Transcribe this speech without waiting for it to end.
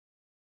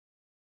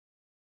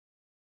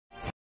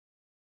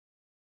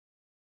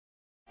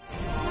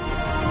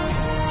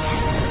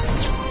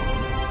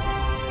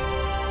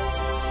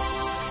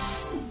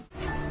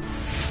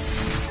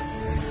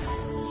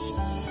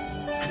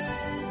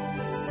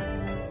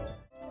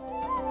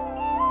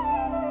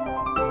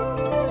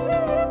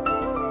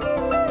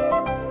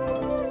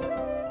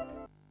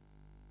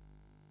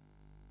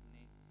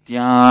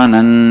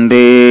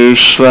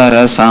नित्यानन्देश्वर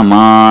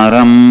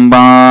समारम्भां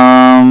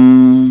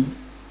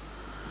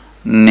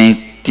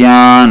नित्यानन्देश्वरि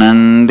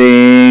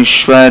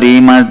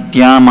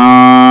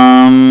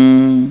मध्यमां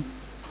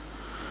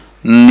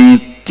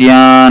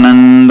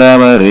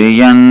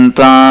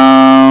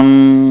नित्यानन्दपर्यन्तां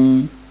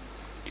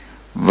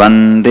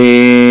वन्दे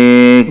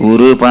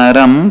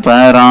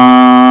गुरुपरम्पराम्।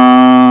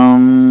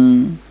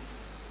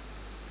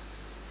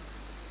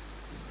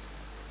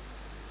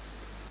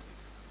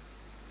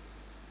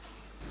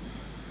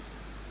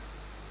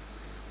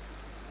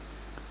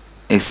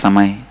 इस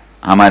समय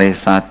हमारे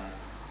साथ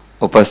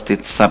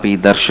उपस्थित सभी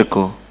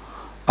दर्शकों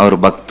और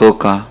भक्तों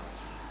का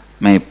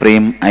मैं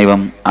प्रेम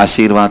एवं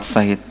आशीर्वाद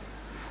सहित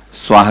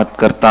स्वागत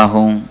करता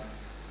हूँ।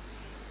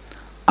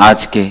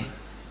 आज के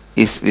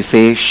इस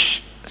विशेष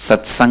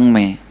सत्संग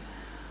में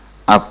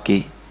आपकी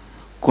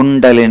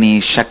कुंडलिनी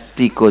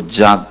शक्ति को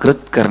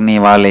जागृत करने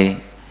वाले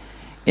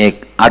एक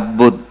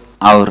अद्भुत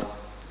और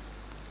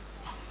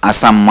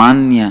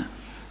असामान्य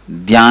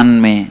ध्यान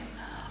में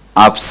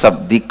आप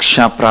सब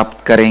दीक्षा प्राप्त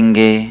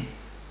करेंगे।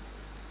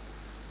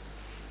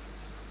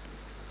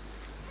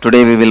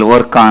 Today we will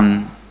work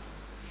on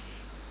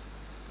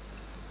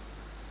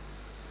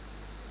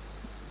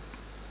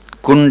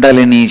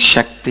kundalini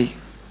शक्ति,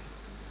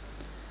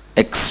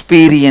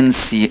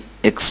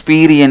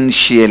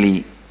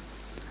 experientially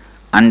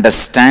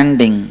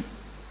understanding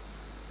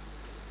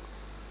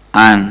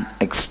and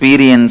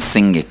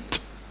experiencing it.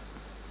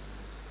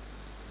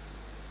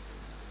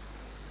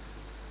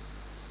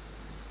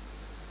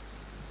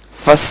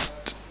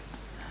 First,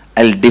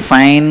 I'll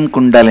define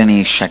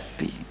Kundalini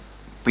Shakti.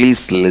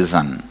 Please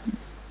listen.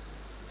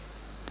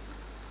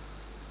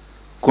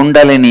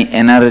 Kundalini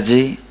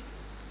energy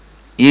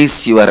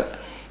is your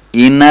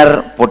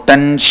inner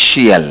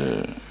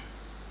potential.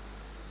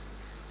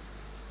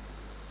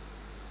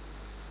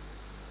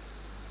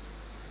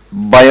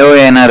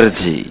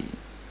 Bioenergy,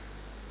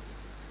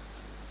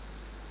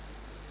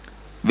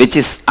 which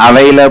is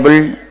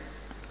available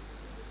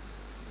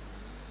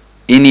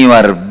in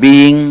your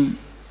being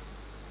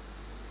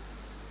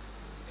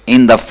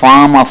in the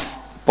form of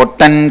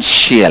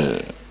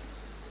potential.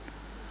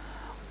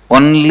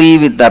 Only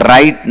with the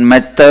right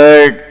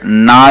method,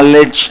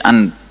 knowledge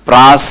and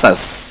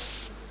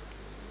process,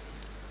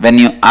 when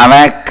you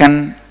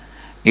awaken,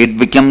 it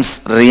becomes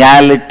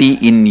reality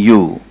in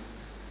you,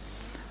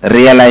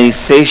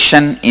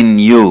 realization in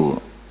you.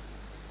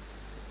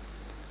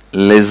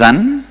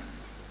 Listen.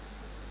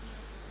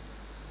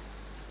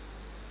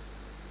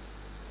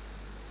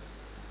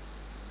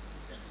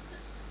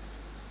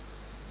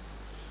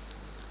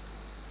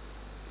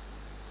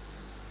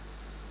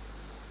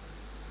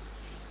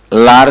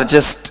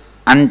 Largest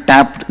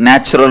untapped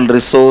natural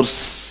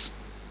resource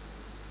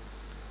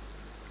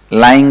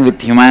lying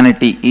with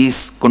humanity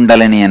is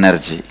Kundalini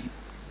energy.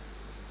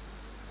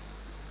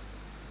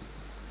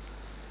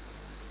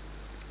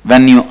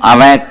 When you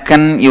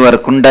awaken your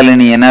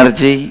Kundalini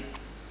energy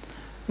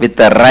with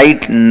the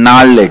right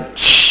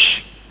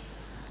knowledge,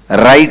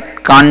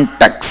 right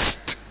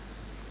context,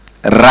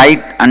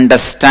 right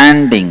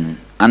understanding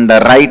and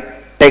the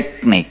right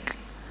technique,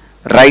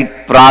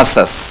 right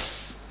process,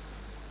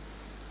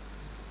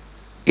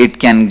 it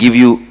can give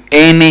you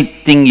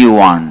anything you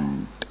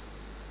want.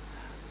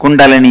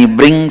 Kundalini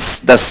brings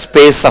the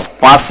space of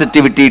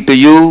positivity to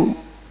you,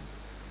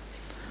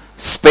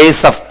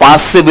 space of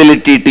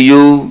possibility to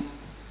you,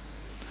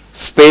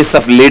 space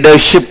of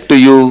leadership to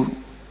you,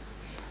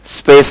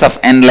 space of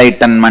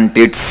enlightenment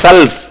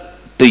itself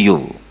to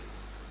you.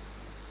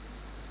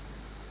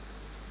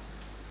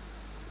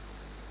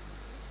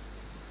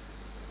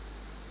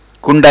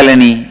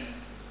 Kundalini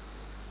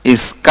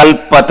is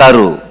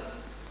Kalpataru.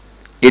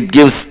 It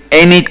gives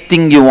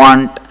anything you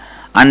want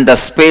and the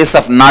space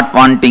of not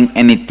wanting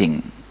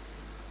anything.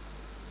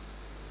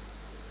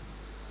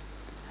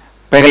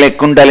 पहले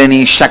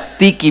कुंडलिनी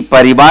शक्ति की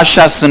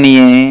परिभाषा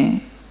सुनिए।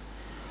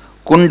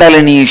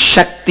 कुंडलिनी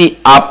शक्ति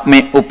आप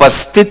में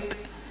उपस्थित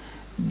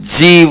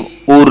जीव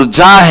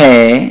ऊर्जा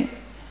है।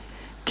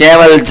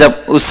 केवल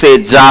जब उसे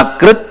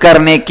जागृत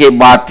करने के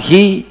बाद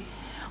ही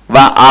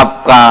वह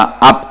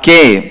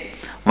आपके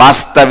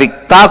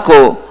वास्तविकता को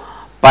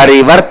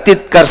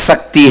परिवर्तित कर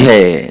सकती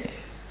है।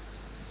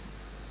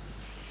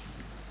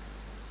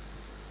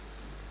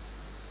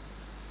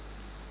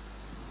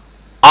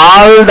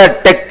 All the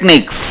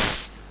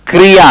techniques,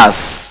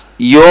 kriyas,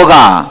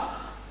 yoga,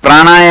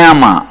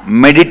 pranayama,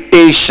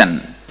 meditation,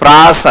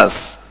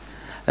 process,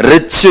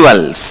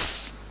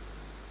 rituals,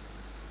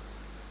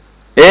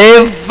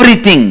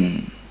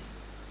 everything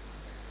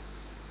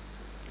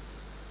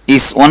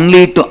is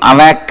only to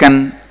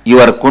awaken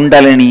your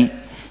Kundalini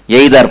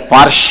either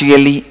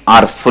partially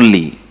or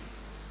fully.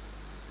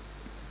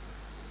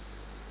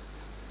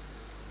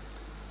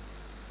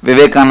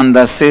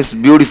 Vivekananda says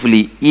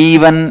beautifully,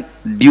 even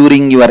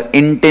during your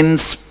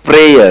intense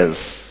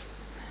prayers,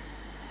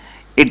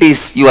 it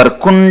is your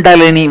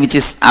Kundalini which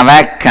is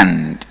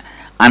awakened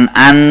and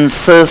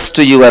answers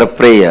to your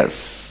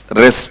prayers,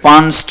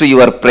 responds to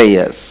your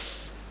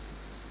prayers.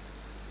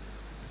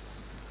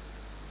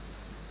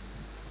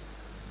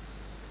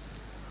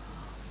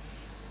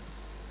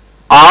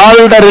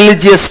 All the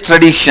religious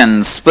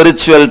traditions,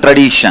 spiritual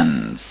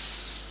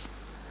traditions,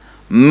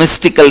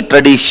 mystical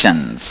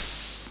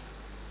traditions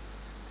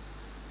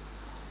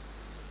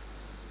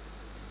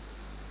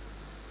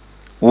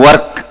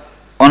work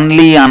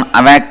only on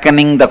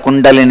awakening the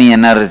Kundalini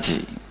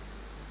energy.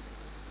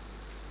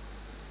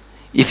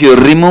 If you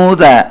remove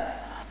the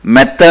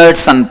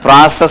methods and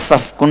process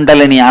of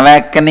Kundalini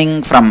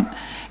awakening from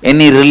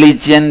any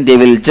religion, they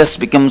will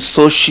just become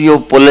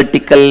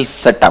socio-political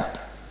setup.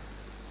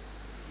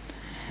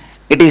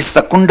 It is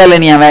the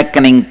Kundalini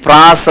awakening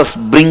process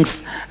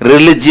brings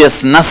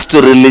religiousness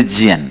to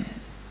religion.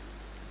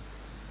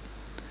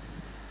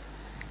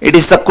 It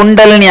is the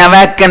Kundalini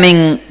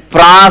awakening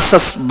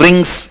process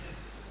brings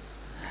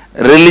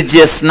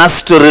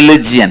religiousness to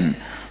religion,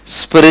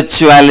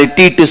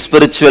 spirituality to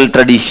spiritual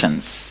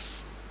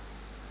traditions.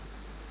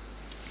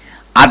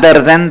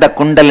 Other than the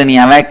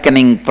Kundalini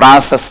awakening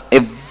process,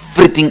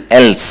 everything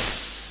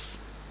else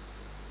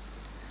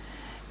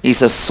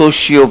is a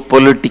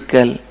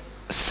socio-political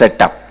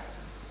setup,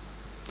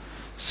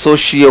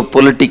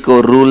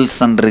 socio-political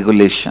rules and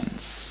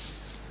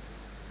regulations.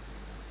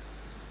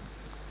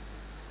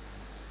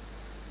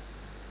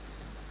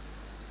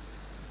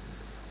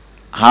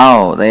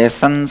 How the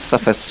essence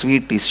of a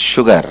sweet is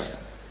sugar,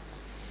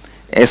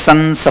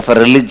 essence of a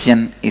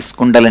religion is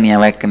Kundalini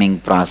awakening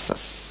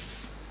process.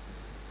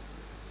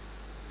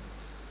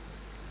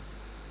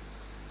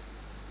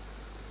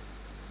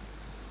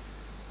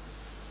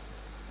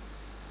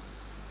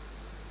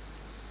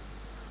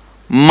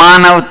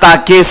 मानवता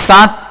के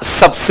साथ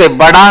सबसे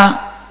बड़ा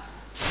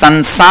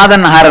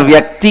संसाधन हर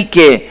व्यक्ति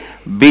के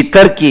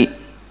भीतर की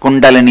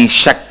कुंडलिनी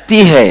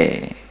शक्ति है।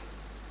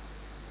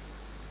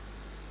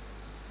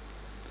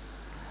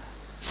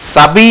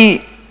 सभी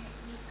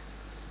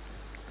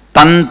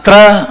तंत्र,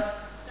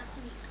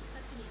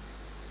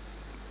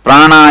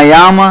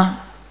 प्राणायाम,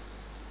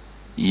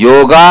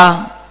 योगा,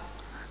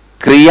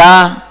 क्रिया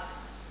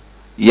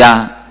या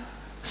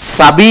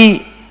सभी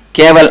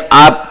केवल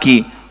आपकी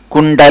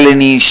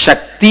कुंडलिनी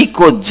शक्ति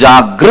को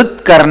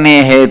जागृत करने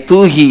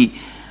हेतु ही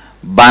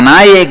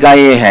बनाए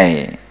गए हैं।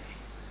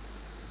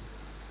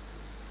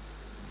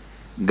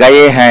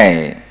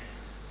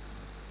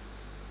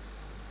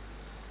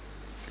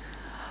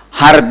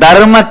 हर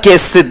धर्म के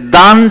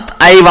सिद्धांत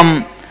एवं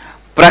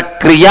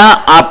प्रक्रिया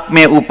आप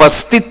में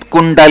उपस्थित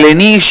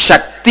कुंडलिनी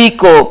शक्ति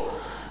को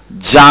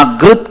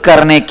जागृत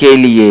करने के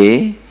लिए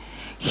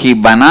ही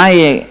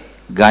बनाए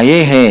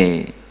गए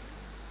हैं।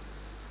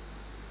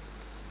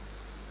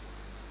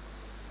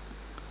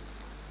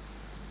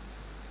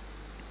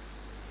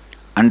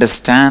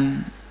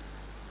 Understand,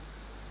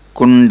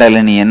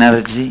 Kundalini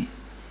energy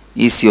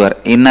is your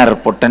inner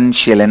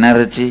potential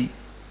energy,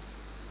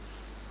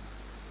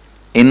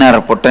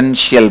 inner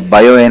potential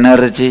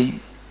bioenergy,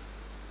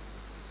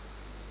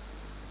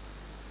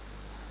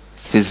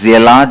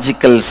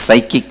 physiological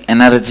psychic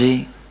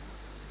energy,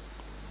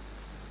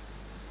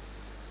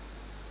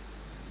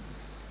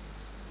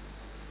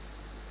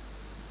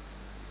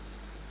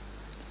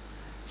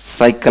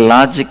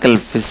 psychological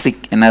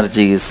physic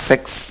energy is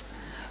sex,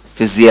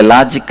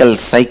 physiological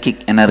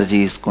psychic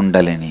energy is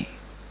Kundalini.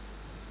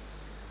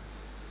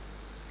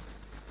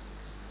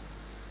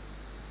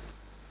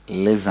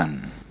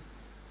 Listen.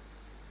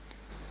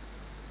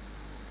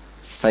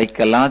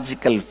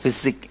 Psychological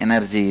physic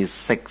energy is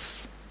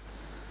sex.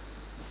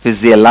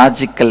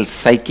 Physiological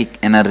psychic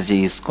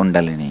energy is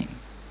Kundalini.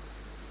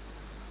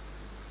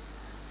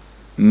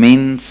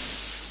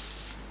 Means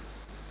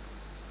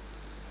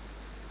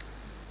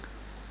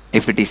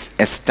if it is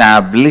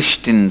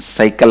established in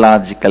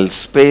psychological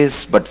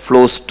space but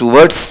flows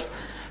towards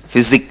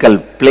physical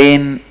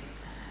plane,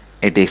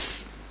 it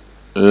is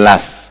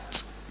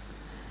lust.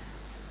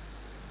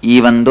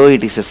 Even though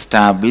it is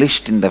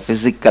established in the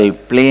physical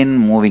plane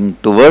moving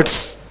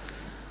towards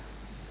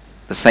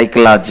the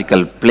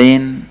psychological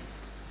plane,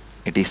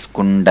 it is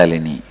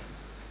Kundalini.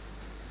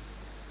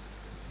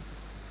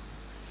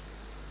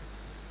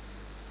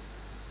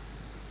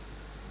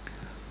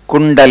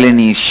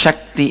 Kundalini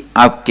शक्ति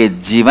आपके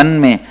जीवन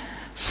में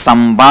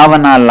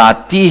संभावना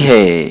लाती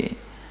है,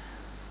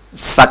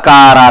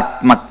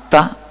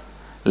 सकारात्मकता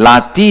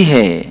लाती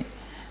है,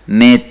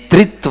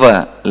 नेतृत्व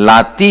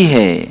लाती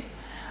है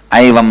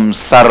एवं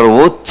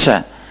सर्वोच्च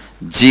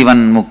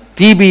जीवन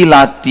मुक्ति भी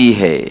लाती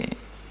है।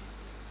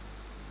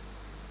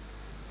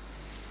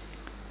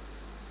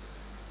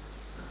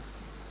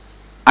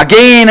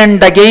 Again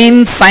and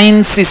again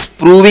science is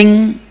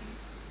proving,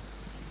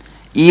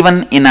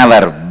 even in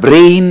our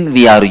brain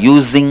we are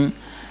using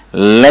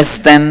less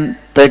than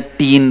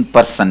 13%,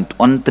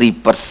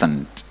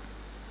 13%.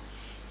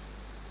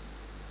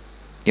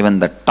 Even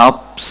the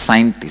top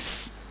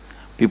scientists,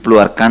 people who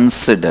are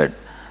considered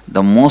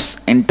the most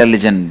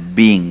intelligent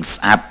beings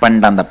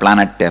happened on the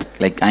planet Earth,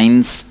 like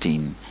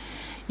Einstein,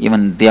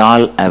 even they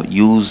all have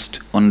used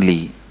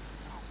only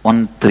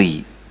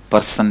 13%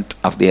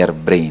 of their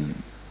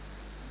brain.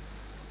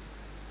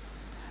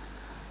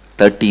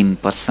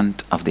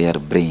 13% of their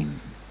brain.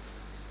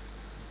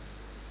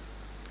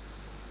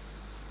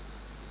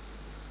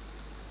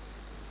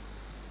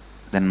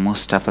 then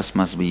most of us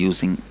must be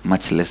using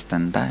much less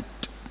than that.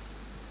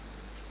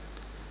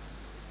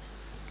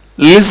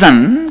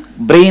 Listen,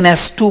 brain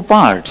has two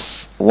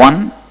parts.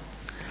 One,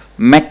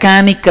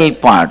 mechanical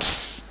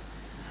parts,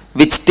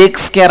 which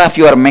takes care of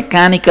your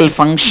mechanical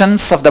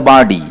functions of the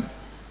body.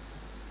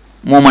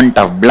 Movement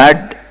of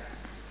blood,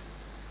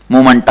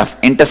 movement of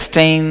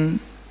intestine,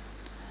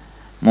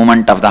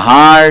 movement of the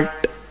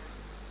heart,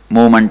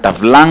 movement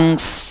of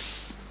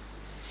lungs.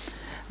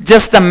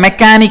 Just the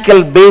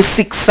mechanical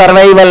basic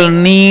survival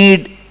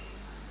need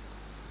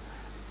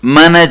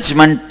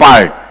management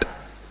part.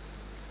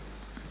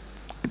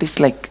 It is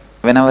like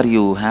whenever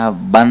you have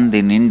bandh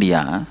in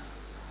India,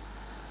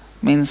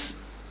 means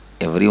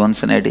every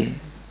once in a day.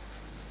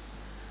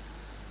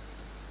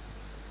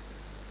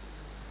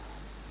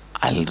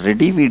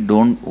 Already we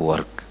don't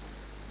work.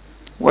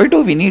 Why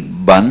do we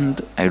need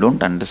bandh? I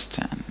don't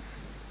understand.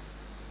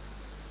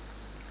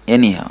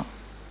 Anyhow,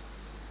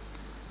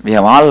 we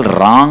have all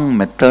wrong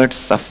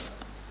methods of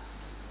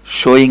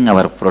showing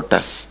our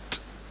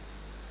protest.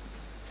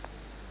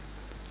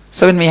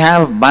 So when we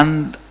have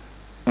bandh,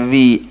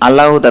 we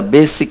allow the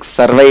basic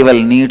survival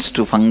needs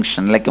to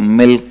function, like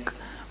milk,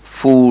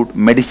 food,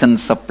 medicine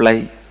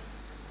supply.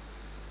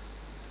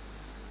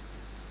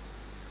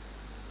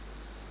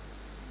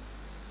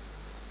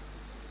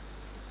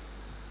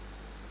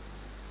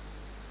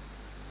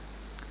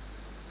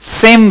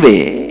 Same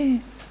way,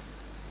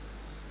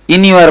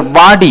 in your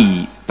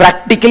body,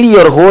 practically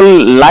your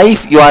whole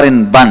life you are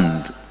in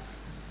bandh.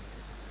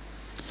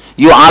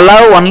 You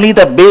allow only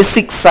the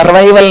basic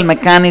survival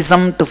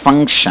mechanism to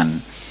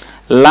function.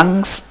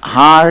 Lungs,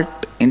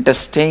 heart,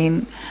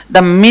 intestine,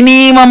 the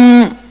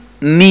minimum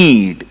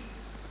need.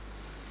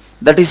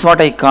 That is what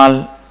I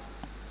call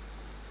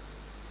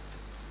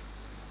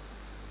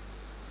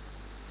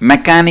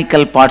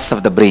mechanical parts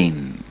of the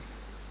brain.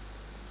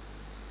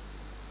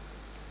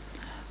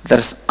 There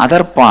is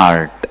other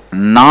part,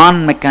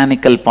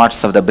 non-mechanical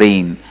parts of the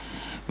brain,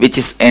 which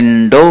is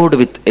endowed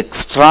with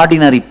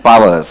extraordinary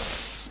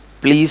powers.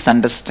 Please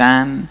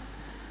understand,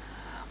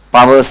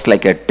 powers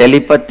like a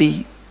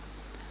telepathy,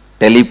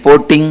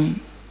 teleporting,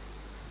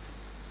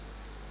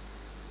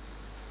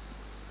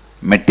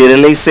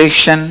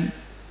 materialization.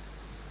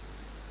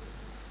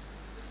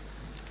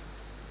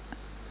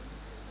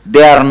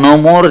 They are no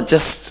more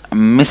just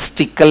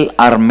mystical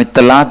or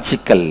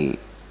mythological.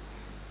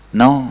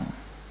 No.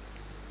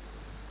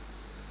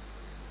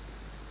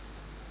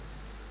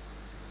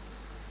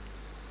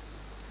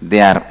 They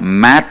are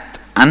math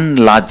and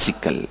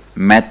logical,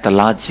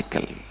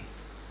 mathological.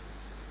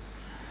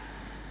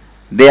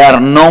 They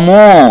are no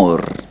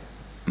more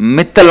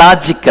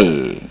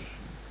mythological.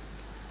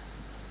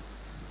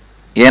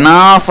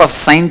 Enough of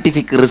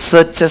scientific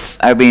researches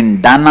have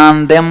been done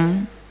on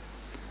them,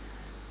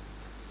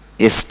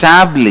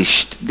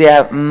 established. They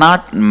are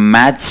not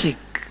magic.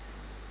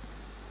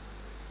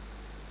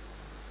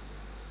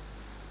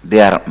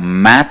 They are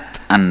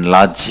math and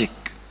logic.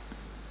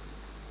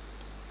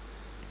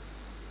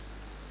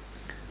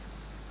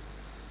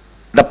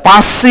 The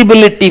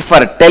possibility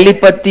for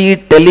telepathy,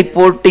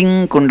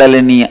 teleporting,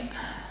 Kundalini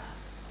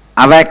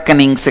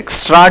awakenings,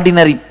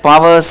 extraordinary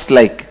powers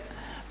like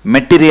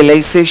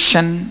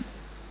materialization,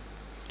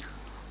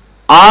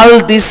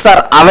 all these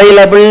are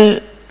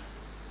available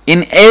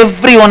in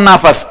every one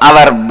of us.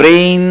 Our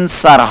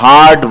brains are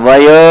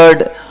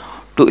hardwired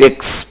to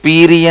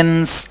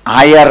experience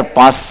higher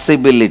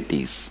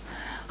possibilities,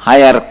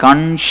 higher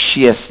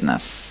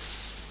consciousness.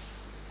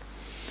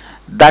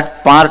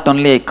 That part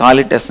only I call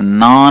it as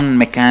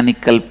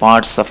non-mechanical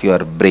parts of your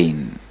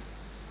brain.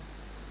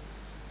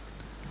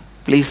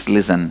 Please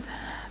listen.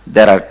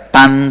 There are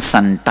tons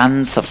and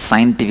tons of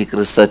scientific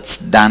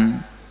research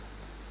done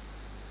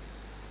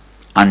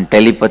on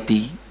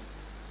telepathy.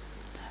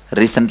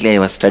 Recently I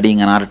was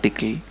studying an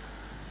article.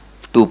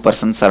 If two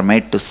persons are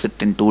made to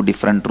sit in two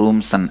different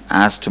rooms and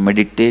asked to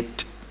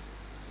meditate,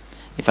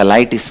 if a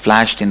light is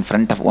flashed in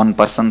front of one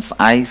person's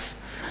eyes,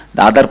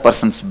 the other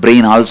person's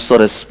brain also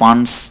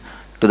responds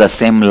to the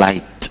same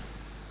light,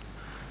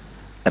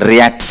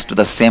 reacts to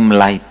the same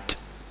light,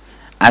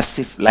 as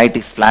if light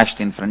is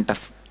flashed in front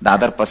of the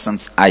other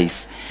person's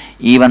eyes,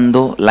 even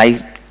though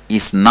light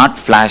is not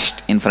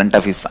flashed in front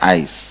of his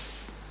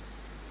eyes.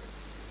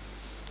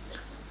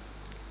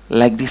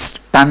 Like this,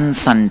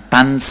 tons and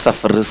tons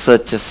of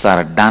researches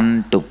are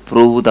done to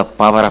prove the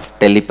power of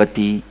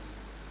telepathy,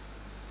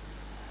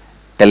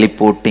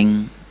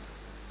 teleporting,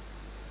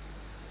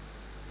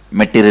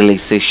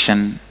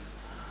 materialization,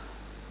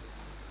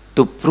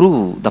 to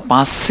prove the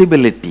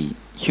possibility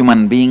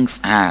human beings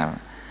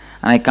have.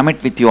 And I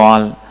commit with you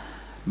all,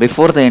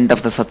 before the end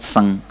of the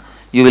satsang,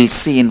 you will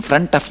see in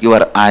front of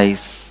your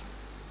eyes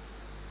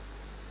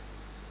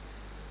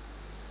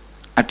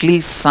at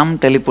least some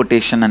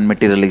teleportation and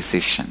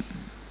materialization.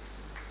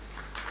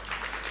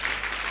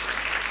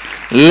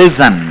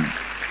 Listen,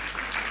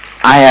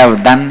 I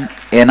have done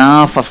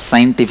enough of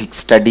scientific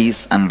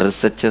studies and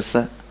researches.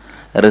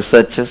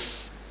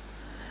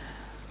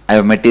 I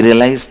have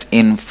materialized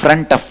in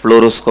front of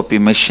fluoroscopy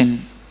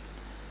machine,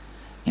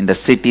 in the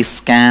CT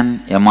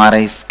scan,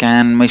 MRI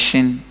scan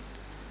machine,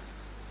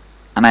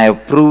 and I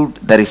have proved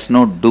there is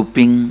no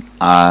doping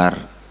or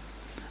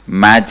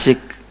magic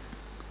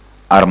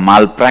or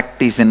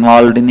malpractice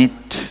involved in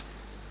it.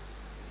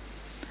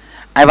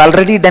 I have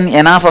already done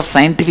enough of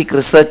scientific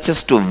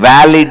researches to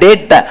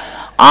validate the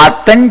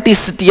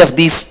authenticity of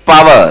these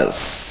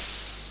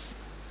powers.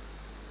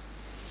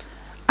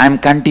 I am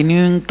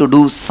continuing to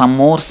do some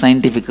more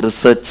scientific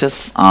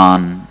researches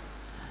on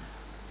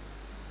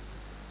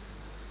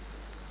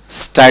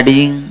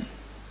studying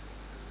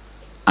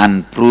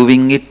and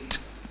proving it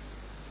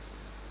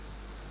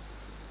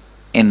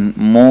in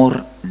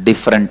more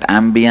different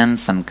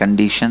ambience and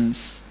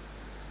conditions.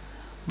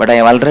 But I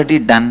have already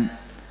done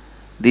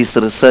these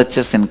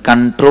researches in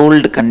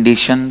controlled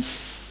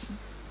conditions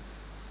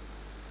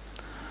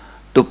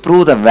to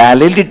prove the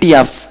validity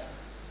of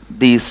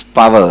these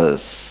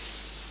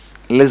powers.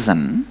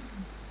 Listen,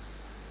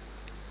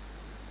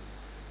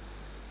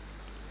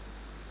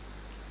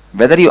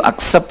 whether you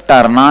accept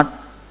or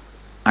not,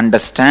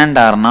 understand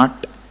or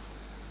not,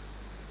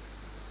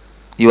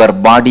 your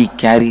body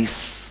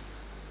carries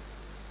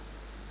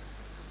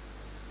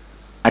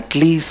at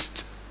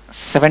least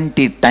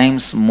 70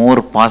 times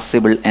more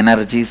possible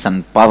energies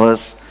and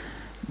powers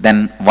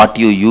than what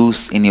you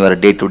use in your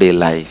day-to-day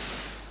life.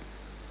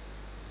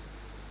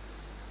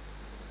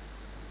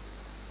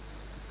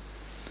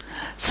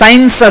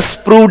 Science has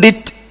proved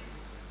it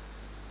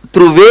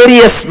through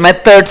various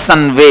methods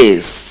and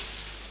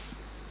ways.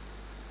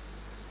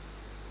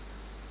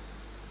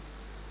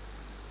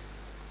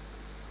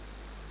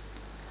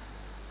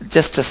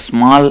 Just a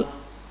small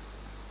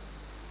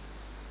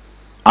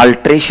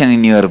alteration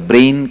in your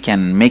brain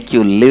can make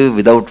you live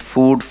without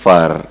food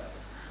for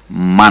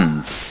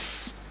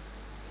months.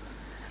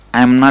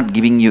 I am not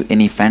giving you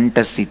any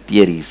fantasy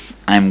theories.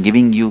 I am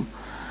giving you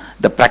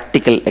the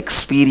practical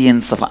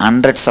experience of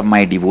hundreds of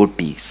my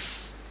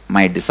devotees,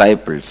 my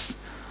disciples,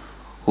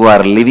 who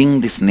are living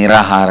this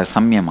Nirahara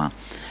Samyama.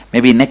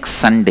 Maybe next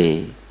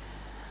Sunday,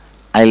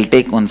 I will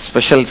take one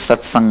special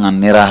satsang on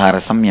Nirahara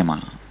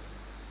Samyama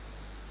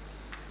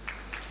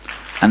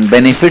and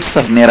benefits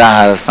of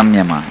Nirahara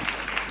Samyama.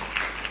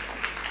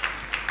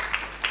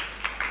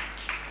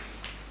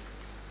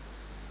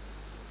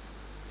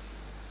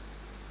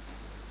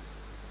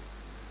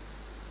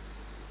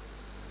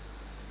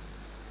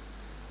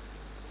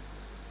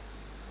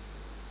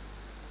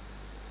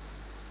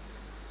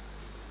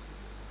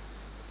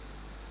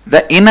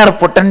 The inner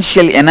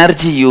potential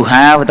energy you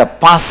have, the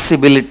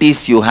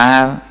possibilities you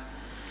have,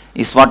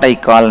 is what I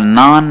call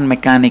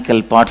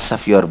non-mechanical parts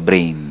of your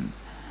brain.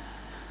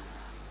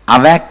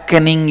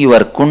 Awakening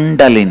your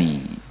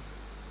Kundalini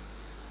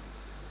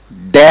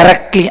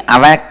directly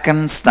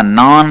awakens the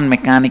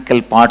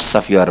non-mechanical parts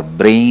of your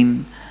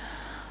brain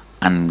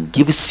and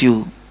gives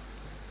you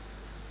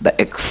the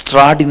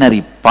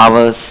extraordinary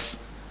powers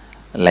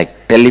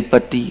like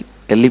telepathy,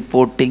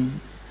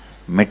 teleporting,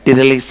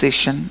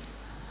 materialization,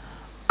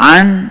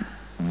 and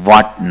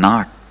what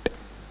not.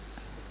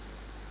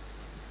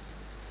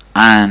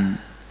 And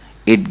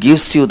it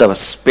gives you the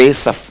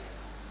space of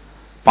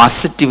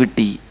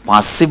positivity,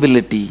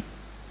 possibility,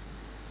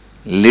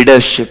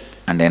 leadership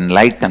and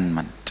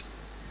enlightenment.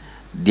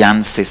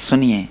 ध्यान से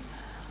सुनिए,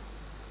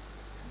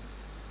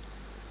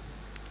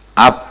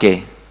 आपके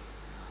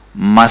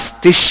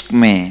मस्तिष्क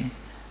में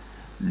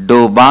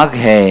दो भाग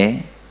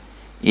है.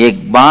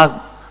 एक भाग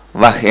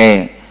वह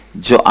है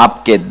जो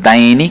आपके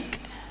दैनिक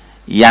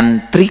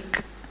यांत्रिक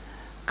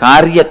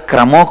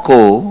कार्यक्रमों को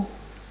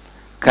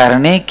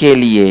करने के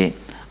लिए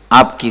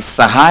आपकी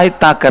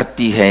सहायता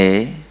करती है,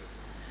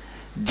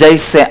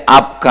 जैसे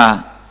आपका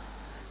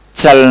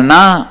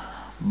चलना,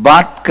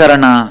 बात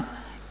करना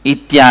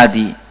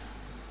इत्यादि.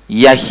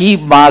 यही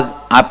भाग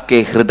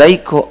आपके हृदय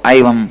को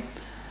एवं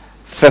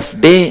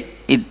फेफड़े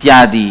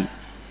इत्यादि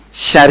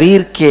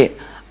शरीर के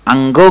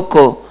अंगों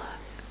को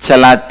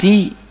चलाती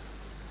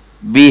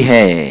भी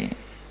है,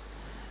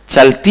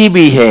 चलती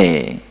भी है,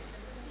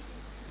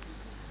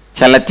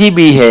 चलती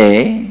भी है.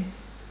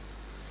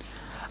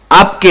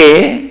 आपके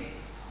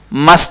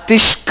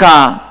मस्तिष्क का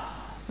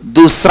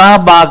दूसरा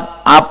भाग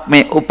आप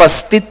में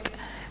उपस्थित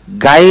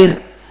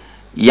गैर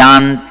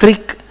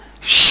यांत्रिक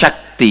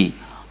शक्ति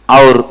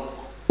और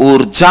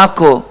ऊर्जा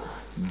को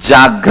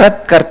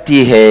जागृत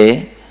करती है.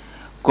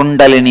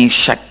 कुंडलिनी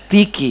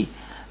शक्ति की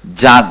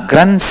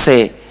जागरण से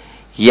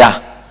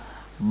यह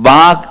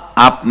भाग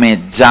आप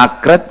में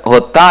जागृत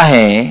होता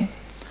है.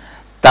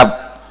 तब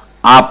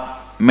आप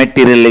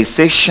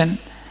मेटीरियलाइजेशन,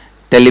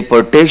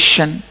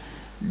 टेलीपोर्टेशन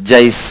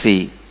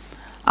जैसी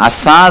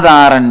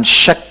असाधारण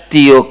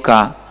शक्तियों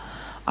का,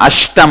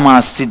 अष्टमा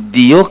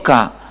सिद्धियों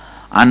का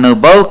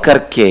अनुभव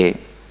करके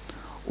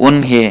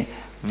उन्हें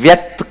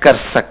व्यक्त कर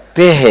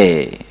सकते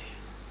हैं.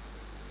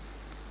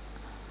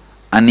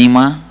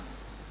 अनिमा,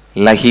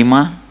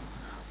 लहिमा,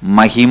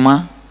 महिमा,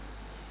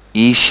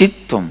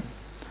 ईशित्वम,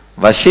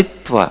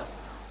 वशित्व,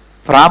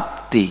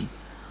 प्राप्ति,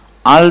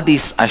 all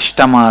these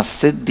ashtama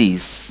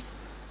siddhis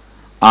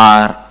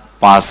are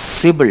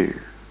possible.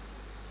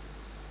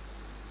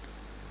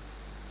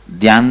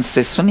 ध्यान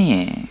से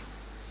सुनिए.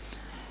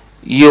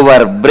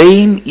 Your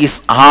brain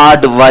is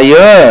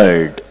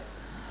hardwired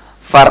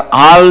for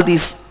all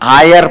these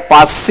higher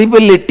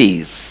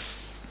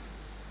possibilities.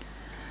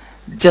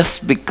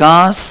 Just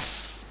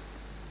because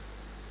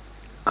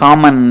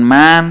common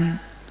man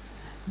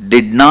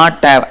did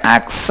not have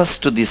access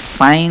to the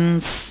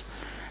science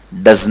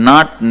does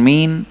not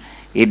mean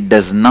it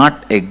does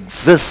not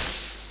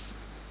exist.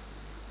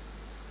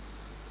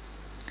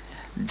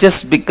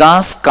 Just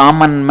because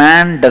common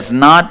man does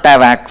not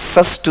have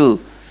access to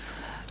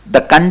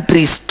the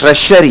country's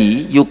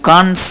treasury, you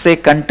can't say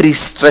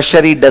country's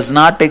treasury does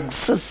not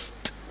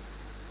exist.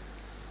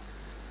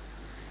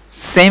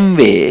 Same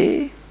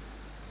way,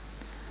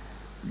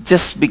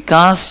 just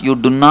because you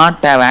do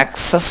not have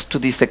access to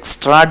these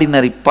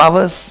extraordinary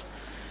powers,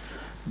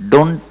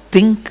 don't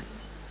think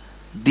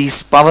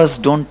these powers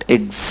don't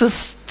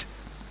exist.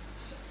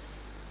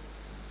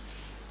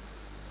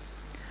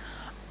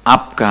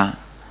 आपका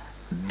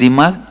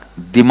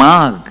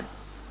दिमाग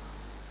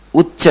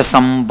उच्च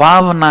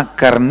संभावना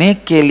करने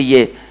के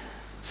लिए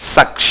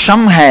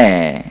सक्षम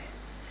है.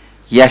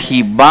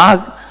 यही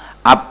भाग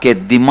आपके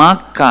दिमाग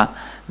का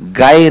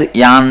गैर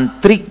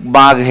यांत्रिक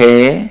भाग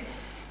है.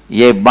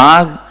 ये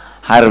भाग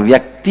हर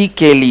व्यक्ति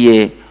के लिए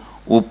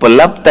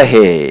उपलब्ध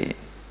है.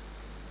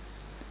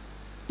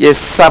 ये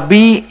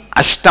सभी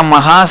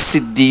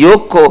अष्टमहासिद्धियों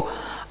को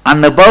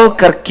अनुभव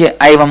करके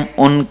एवं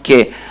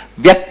उनके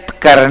व्यक्त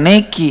करने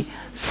की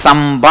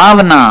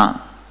संभावना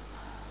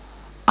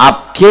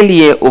आपके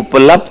लिए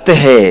उपलब्ध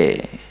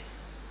है.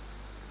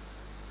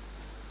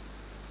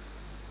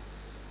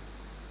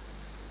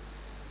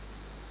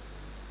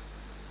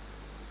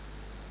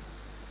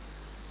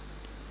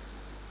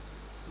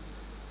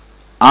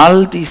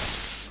 All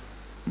these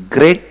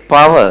great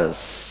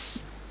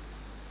powers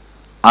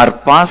are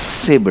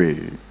possible.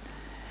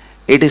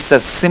 It is a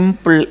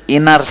simple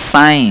inner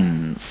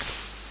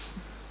science.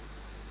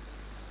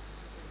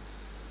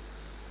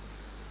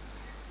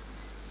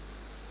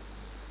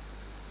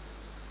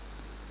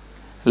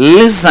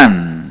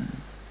 Listen.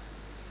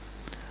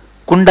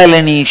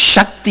 Kundalini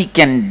Shakti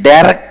can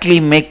directly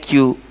make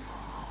you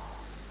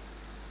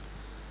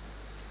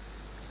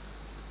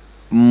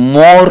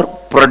more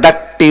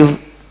productive,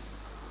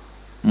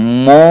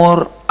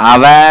 more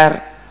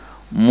aware,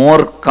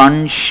 more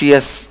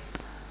conscious,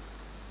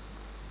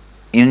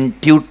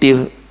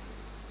 intuitive,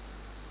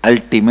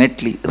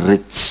 ultimately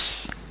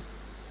rich.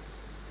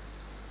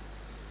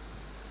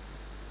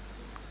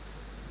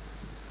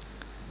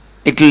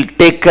 It will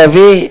take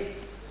away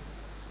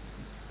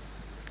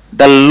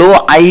the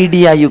low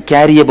idea you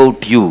carry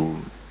about you.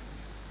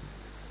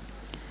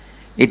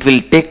 It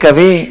will take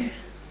away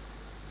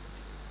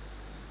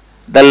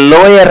the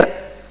lower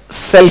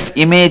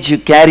self-image you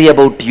carry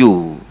about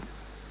you.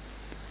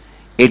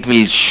 It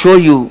will show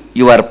you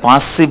your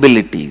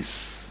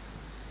possibilities.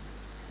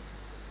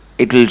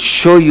 It will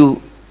show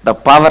you the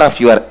power of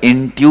your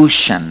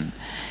intuition.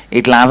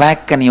 It will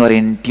awaken your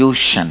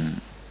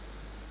intuition.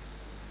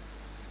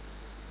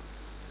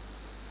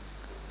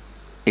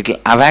 It will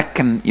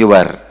awaken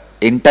your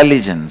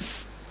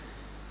intelligence.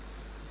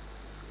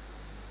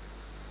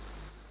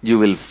 You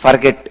will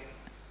forget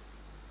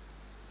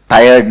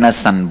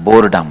tiredness and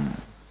boredom.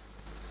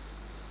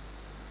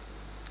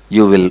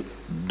 You will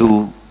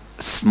do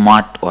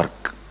smart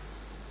work,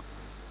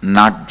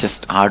 not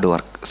just hard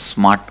work,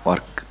 smart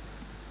work.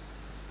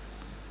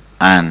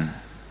 And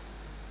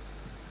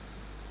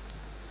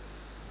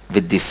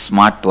with this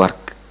smart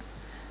work,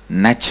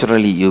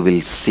 naturally you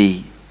will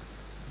see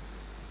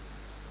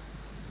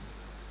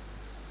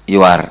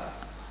you are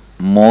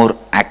more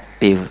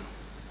active,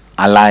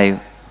 alive,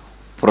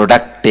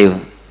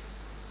 productive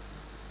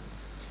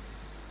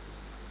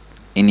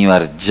in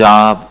your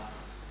job,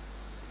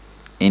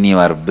 in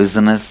your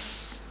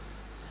business,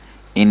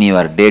 in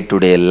your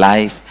day-to-day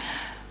life.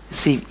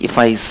 See, if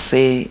I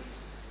say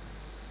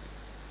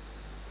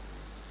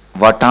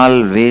what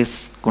all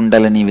ways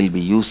Kundalini will be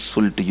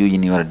useful to you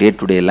in your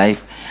day-to-day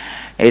life,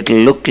 it will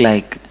look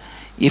like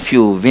if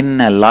you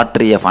win a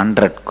lottery of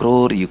 100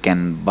 crore, you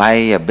can buy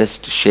a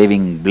best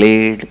shaving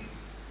blade,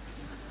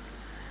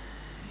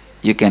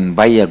 you can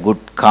buy a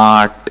good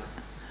cart,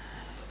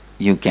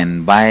 you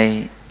can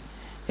buy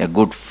a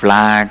good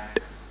flat,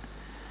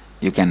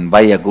 you can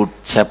buy a good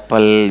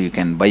chapel, you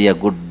can buy a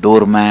good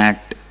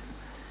doormat.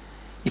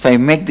 If I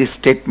make this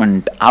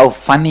statement, how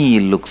funny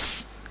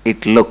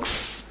it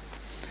looks.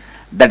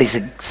 That is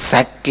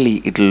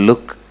exactly it will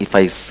look if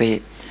I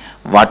say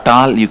what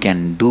all you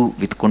can do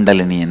with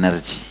Kundalini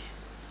energy.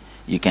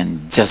 You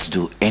can just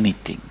do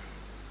anything.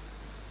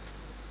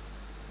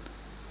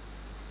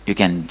 You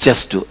can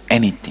just do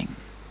anything.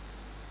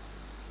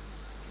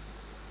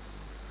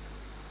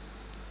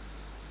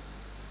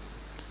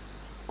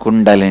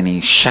 Kundalini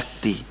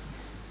शक्ति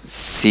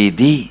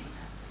सीधी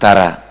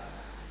तरह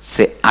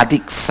से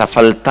अधिक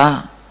सफलता,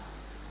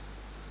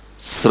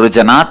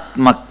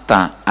 सृजनात्मकता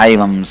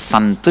एवं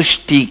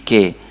संतुष्टि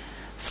के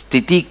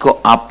स्थिति को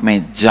आप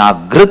में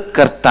जागृत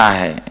करता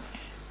है.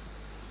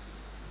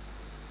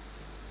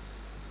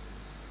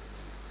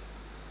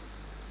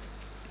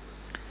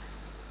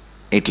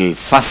 it will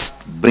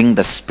first bring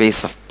the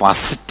space of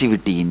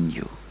positivity in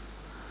you,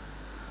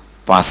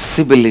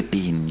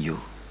 possibility in you,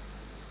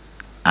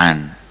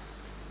 and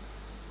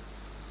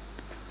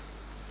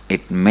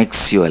it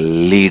makes you a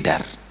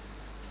leader.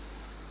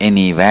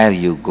 Anywhere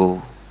you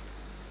go,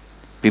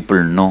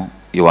 people know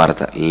you are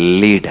the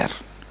leader,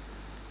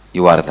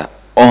 you are the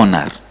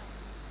owner,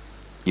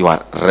 you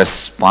are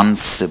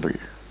responsible.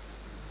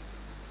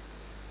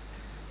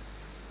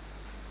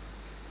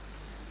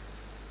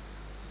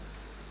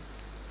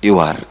 You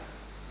are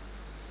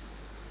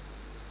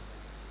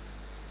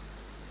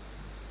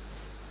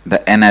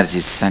the energy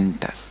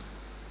center.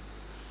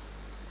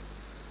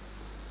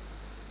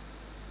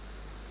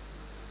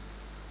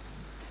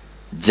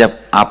 जब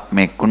आप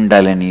में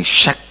कुंडलिनी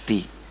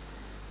शक्ति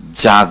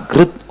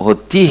जागृत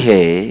होती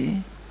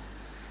है,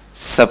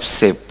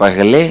 सबसे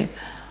पहले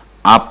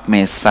आप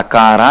में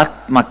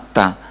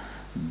सकारात्मकता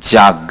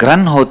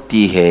जागरण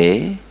होती है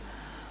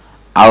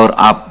और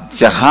आप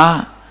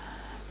जहां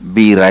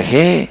भी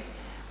रहे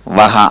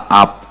वहां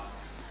आप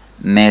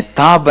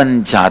नेता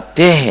बन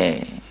जाते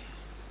हैं।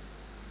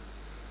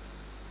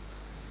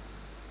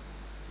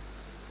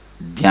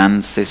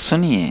 ध्यान से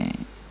सुनिए।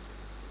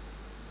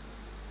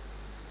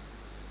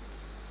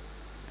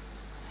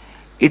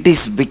 It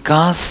is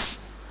because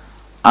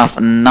of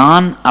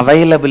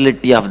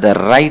non-availability of the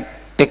right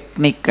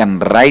technique and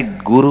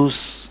right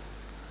gurus,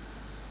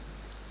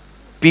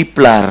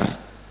 people are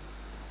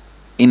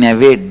in a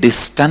way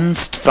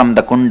distanced from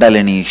the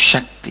Kundalini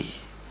Shakti,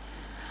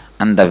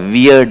 and the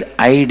weird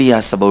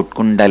ideas about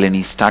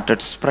Kundalini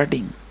started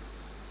spreading.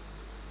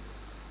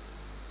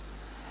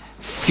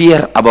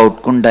 Fear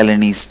about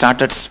Kundalini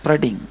started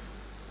spreading.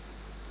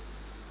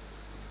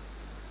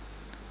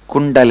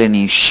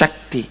 Kundalini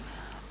Shakti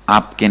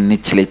आपके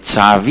निचले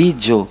चावी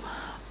जो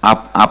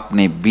आप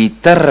अपने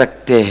भीतर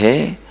रखते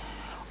हैं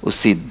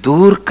उसे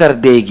दूर कर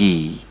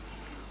देगी।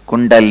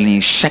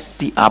 कुंडलिनी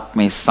शक्ति आप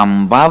में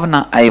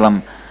संभावना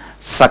एवं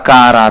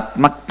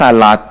सकारात्मकता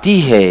लाती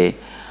है,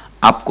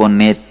 आपको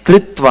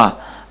नेतृत्व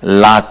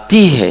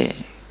लाती है।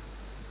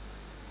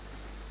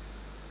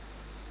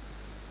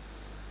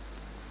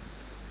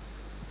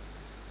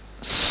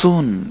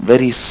 Soon,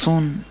 very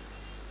soon,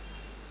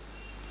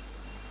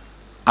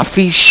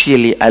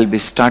 officially I'll be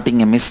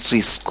starting a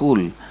mystery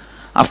school.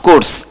 Of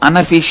course,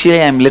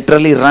 unofficially I'm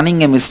literally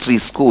running a mystery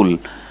school.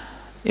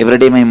 Every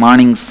day my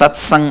morning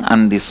satsang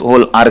and this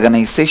whole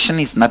organization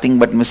is nothing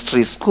but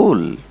mystery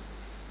school.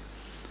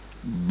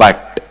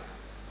 But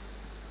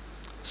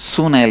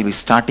soon I'll be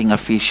starting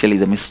officially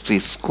the mystery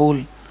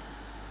school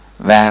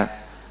where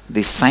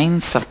the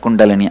science of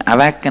Kundalini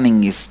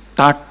awakening is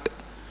taught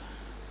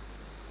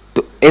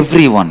to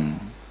everyone,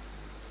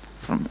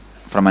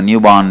 from a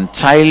newborn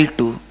child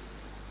to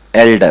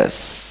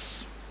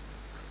elders.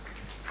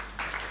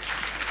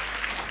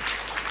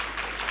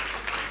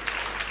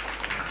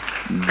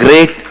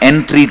 Great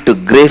entry to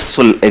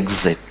graceful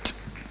exit.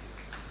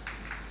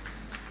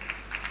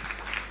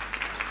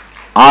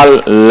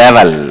 All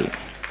level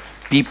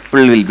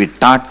people will be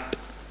taught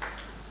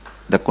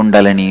the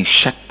Kundalini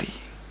Shakti.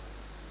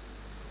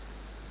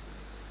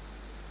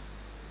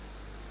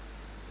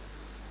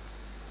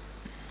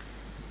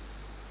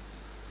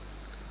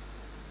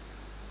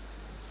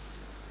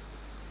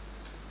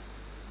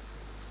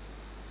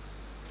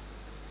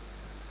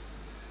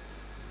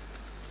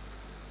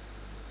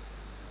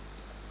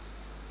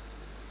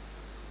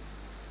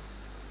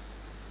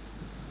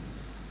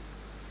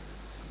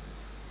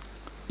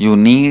 You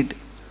need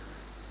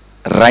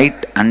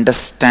right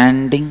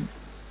understanding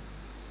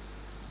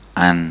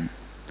and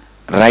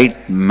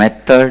right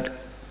method,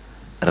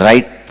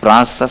 right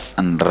process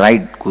and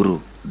right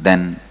guru.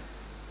 Then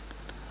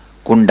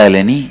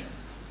Kundalini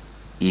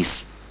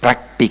is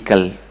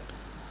practical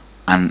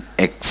and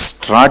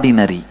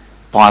extraordinary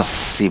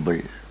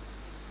possible.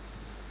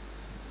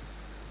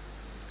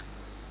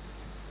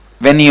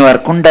 When your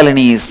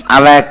Kundalini is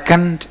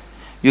awakened,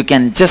 you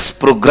can just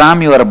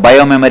program your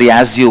biomemory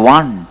as you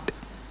want.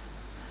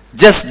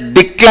 Just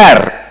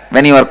declare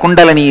when your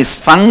Kundalini is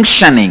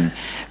functioning,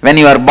 when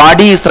your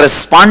body is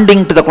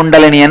responding to the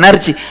Kundalini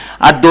energy,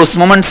 at those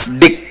moments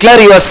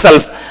declare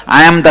yourself,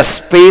 I am the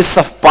space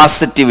of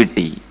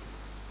positivity,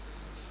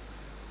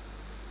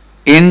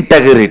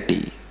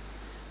 integrity,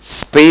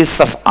 space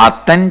of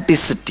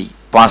authenticity,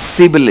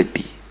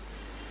 possibility,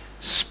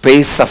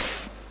 space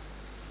of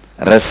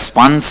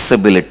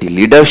responsibility,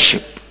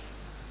 leadership,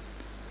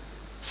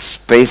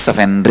 space of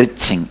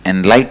enriching,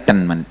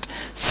 enlightenment.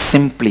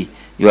 Simply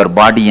your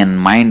body and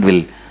mind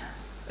will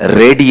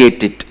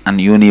radiate it and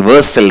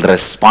universe will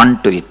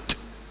respond to it.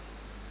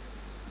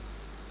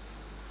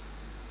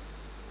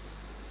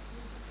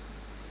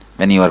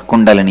 When your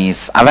Kundalini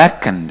is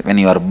awakened, when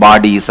your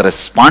body is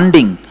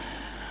responding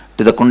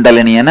to the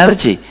Kundalini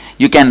energy,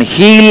 you can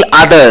heal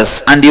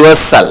others and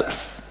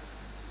yourself.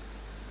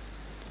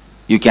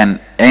 You can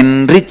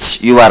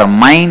enrich your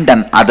mind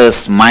and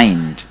others'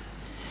 mind.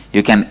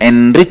 You can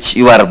enrich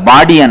your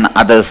body and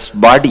others'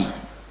 body.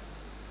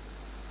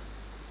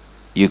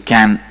 You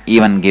can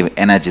even give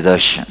energy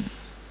darshan.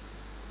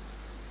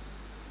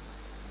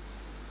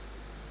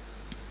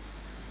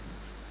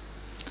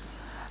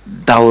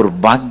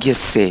 दौर्भाग्य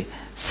से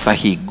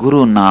सही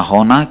गुरु ना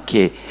होना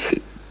के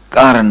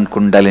कारण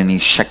कुंडलिनी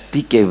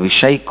शक्ति के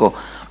विषय को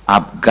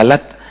आप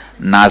गलत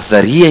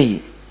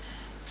नजरिए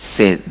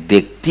से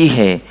देखती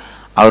है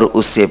और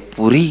उसे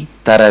पूरी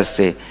तरह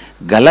से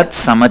गलत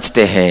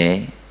समझते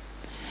हैं।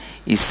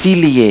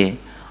 इसीलिए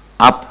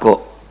आपको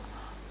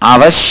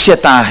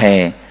आवश्यकता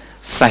है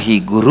सही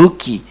गुरु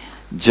की,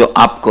 जो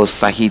आपको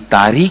सही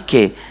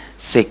तरीके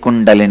से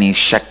कुंडलिनी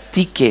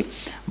शक्ति के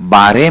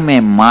बारे में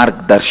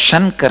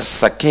मार्गदर्शन कर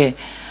सके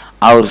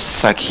और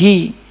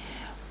सही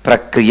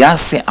प्रक्रिया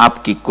से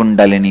आपकी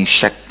कुंडलिनी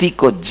शक्ति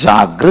को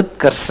जागृत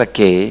कर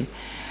सके।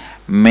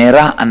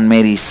 मेरा और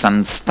मेरी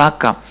संस्था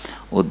का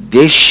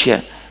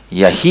उद्देश्य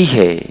यही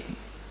है।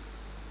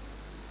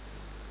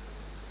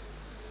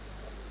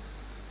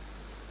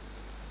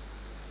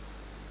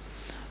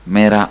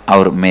 मेरा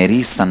और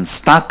मेरी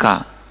संस्था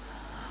का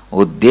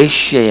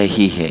उद्देश्य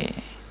यही है।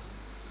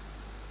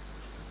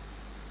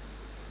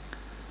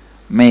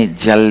 मैं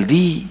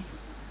जल्दी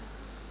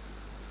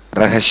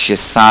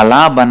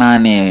रहस्यशाला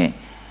बनाने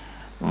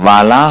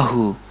वाला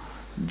हूँ,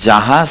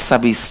 जहाँ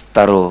सभी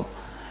स्तरों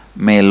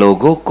में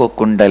लोगों को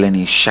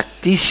कुंडलिनी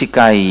शक्ति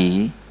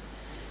सिखाई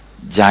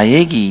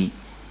जाएगी।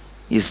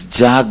 इस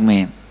जाग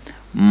में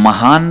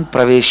महान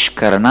प्रवेश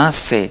करना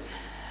से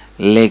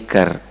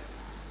लेकर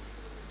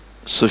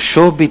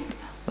सुशोभित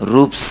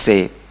रूप से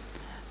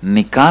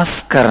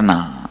निकास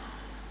करना।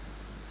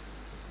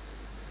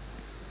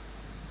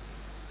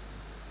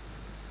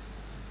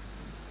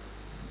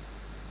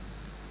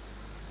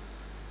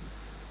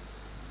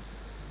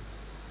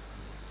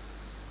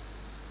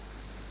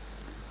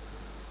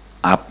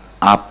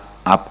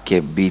 आपके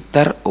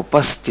भीतर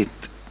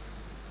उपस्थित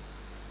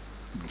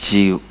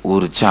जीव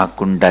ऊर्जा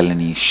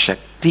कुंडलिनी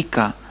शक्ति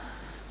का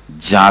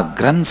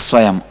जागरण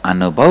स्वयं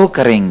अनुभव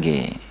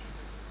करेंगे।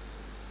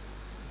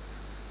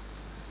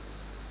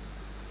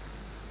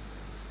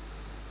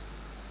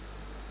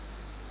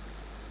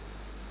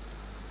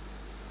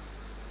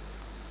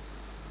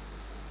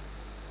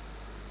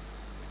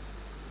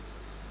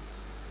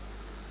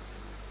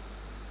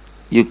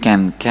 You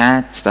can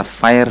catch the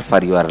fire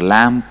for your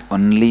lamp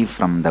only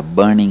from the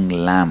burning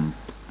lamp.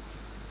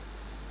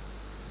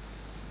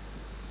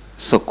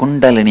 So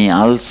Kundalini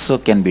also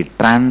can be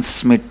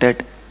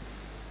transmitted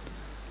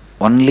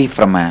only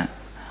from a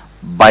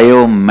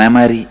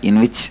bio-memory in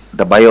which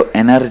the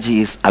bio-energy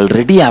is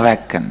already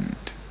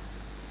awakened.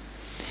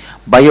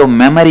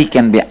 Bio-memory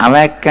can be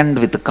awakened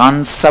with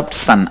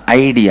concepts and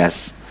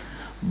ideas.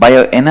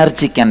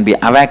 Bio-energy can be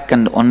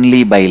awakened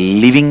only by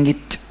living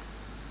it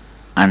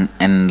and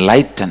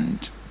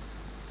enlightened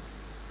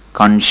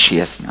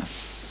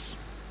consciousness.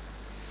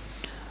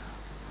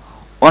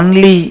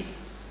 Only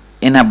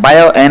in a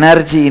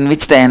bioenergy in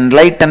which the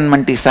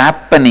enlightenment is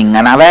happening,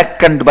 an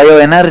awakened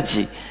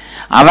bioenergy,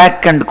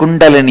 awakened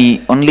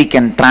Kundalini only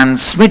can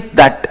transmit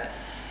that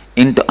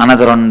into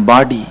another one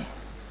body,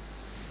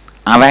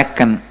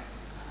 awaken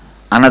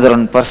another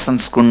one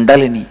person's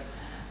Kundalini.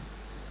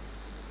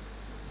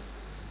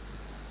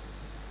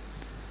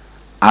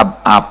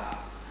 अब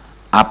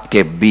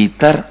आपके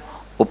भीतर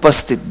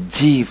उपस्थित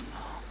जीव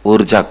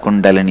ऊर्जा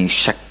कुंडलिनी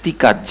शक्ति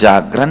का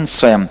जागरण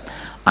स्वयं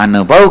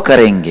अनुभव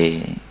करेंगे।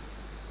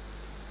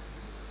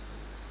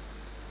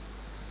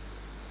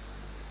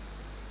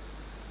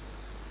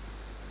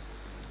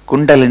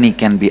 Kundalini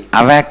can be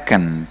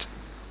awakened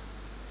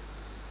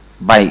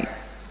by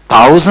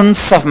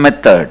thousands of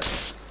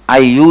methods. I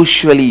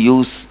usually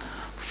use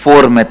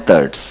 4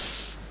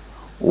 methods.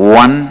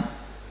 1,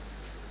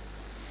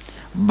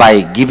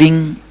 by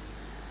giving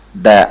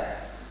the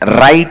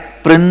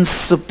right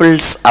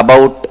principles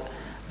about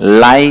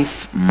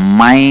life,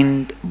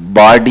 mind,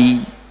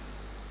 body.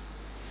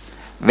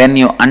 When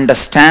you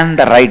understand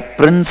the right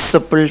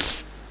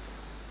principles,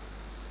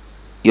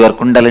 your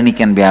Kundalini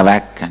can be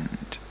awakened.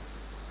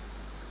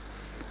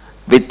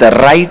 With the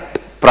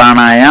right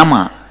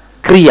pranayama,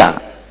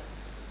 kriya,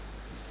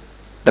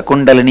 the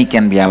Kundalini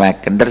can be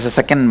awakened. There is a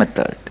second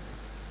method.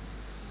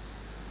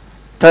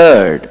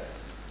 Third,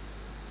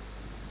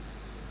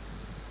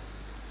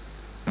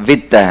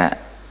 with the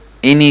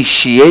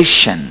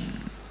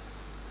initiation,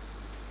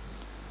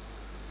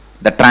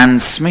 the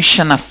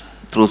transmission of,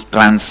 through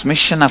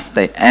transmission of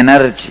the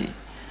energy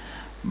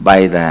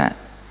by the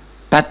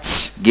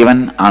touch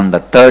given on the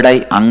third eye,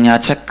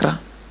 Ajna chakra.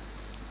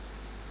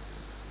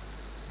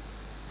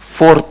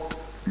 Fourth,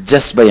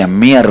 just by a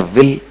mere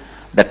will,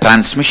 the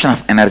transmission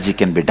of energy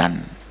can be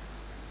done.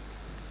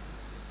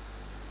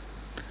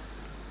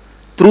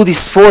 Through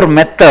these 4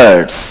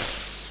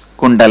 methods,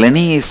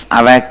 Kundalini is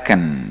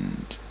awakened.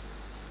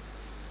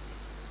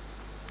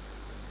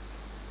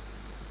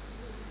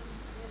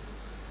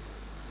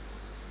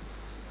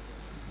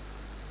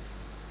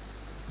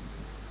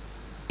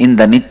 In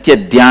the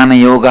Nitya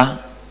Dhyana Yoga,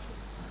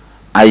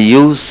 I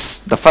use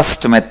the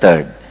first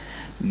method,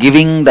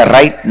 giving the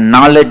right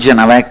knowledge and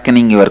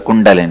awakening your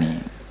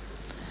Kundalini.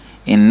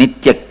 In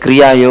Nitya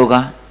Kriya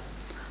Yoga,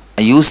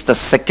 I use the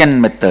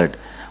second method,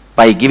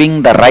 by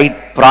giving the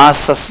right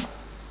process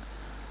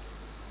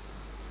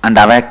and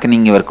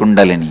awakening your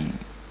Kundalini.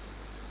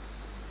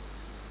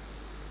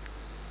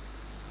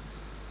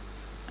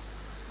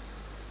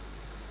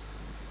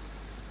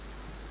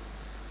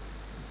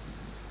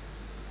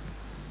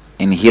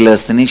 In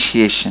healer's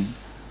initiation,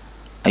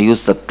 I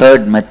use the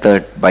third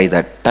method by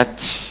the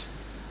touch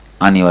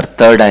on your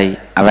third eye,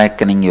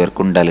 awakening your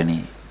Kundalini.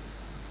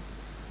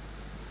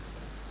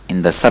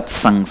 In the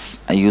satsangs,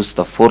 I use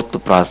the fourth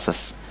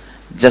process,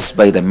 just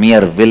by the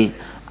mere will,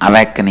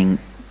 awakening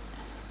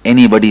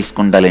anybody's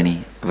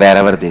Kundalini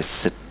wherever they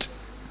sit.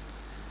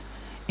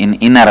 In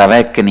inner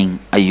awakening,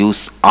 I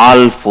use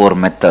all four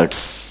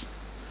methods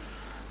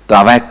to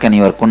awaken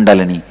your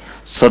Kundalini,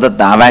 so that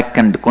the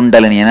awakened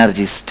Kundalini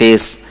energy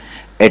stays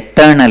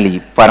eternally,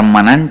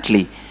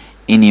 permanently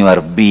in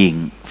your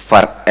being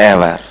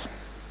forever.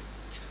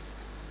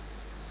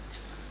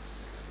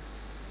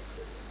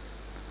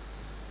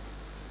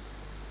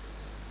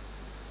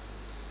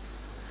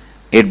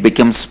 It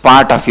becomes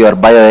part of your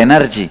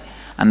bioenergy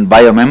and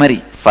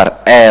biomemory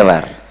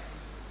forever.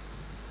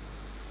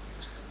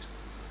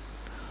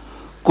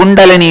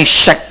 Kundalini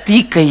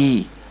शक्ति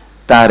कई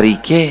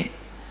तरीके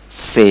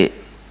से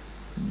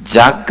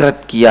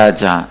जागृत किया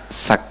जा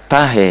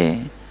सकता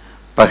है।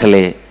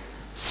 पहले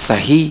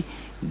सही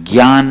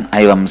ज्ञान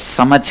एवं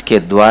समझ के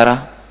द्वारा,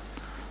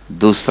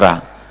 दूसरा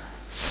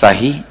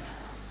सही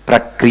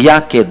प्रक्रिया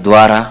के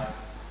द्वारा,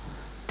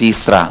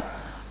 तीसरा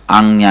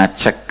आज्ञा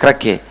चक्र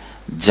के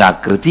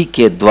जागृति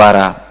के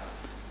द्वारा,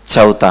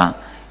 चौथा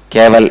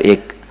केवल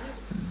एक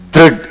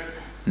दृढ़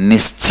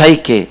निश्चय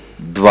के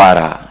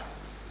द्वारा।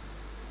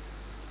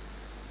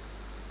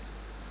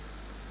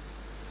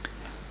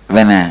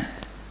 When an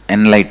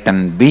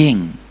enlightened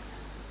being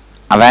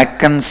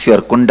awakens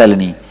your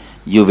Kundalini,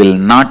 you will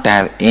not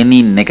have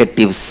any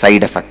negative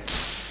side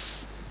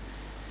effects.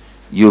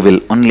 You will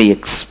only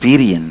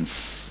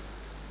experience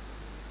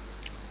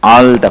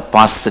all the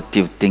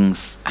positive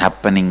things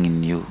happening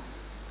in you.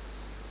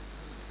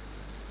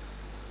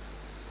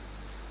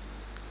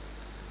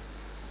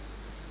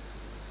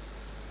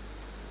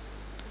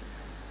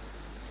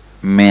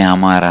 मैं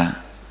हमारा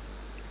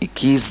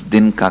 21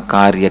 दिन का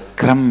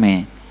कार्यक्रम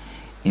में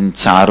इन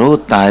चारों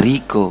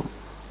तारीखों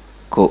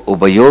को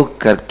उपयोग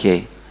करके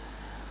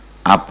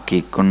आपकी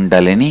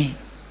कुंडलिनी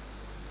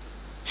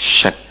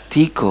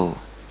शक्ति को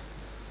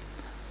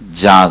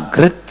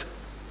जागृत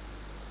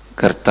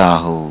करता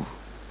हूँ।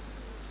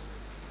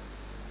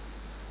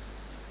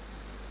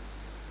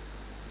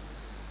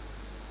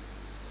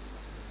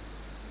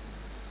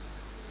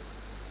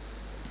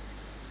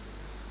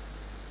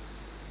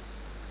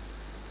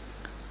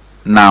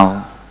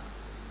 Now,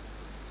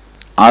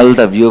 all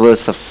the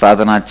viewers of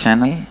Sadhana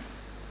channel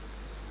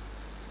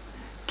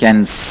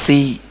can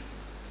see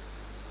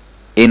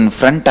in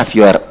front of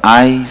your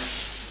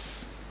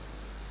eyes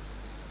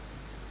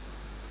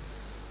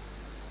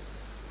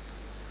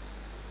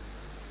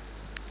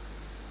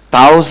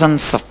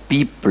thousands of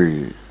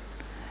people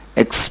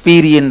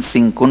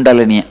experiencing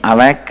Kundalini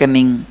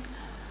awakening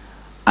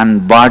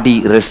and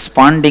body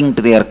responding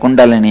to their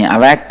Kundalini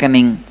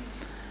awakening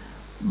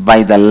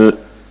by the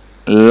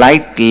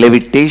light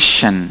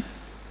levitation.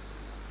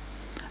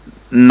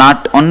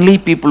 Not only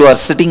people who are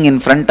sitting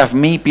in front of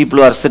me, people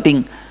who are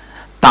sitting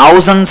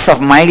thousands of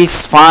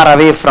miles far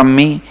away from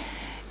me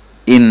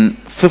in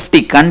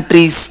 50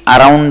 countries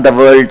around the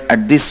world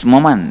at this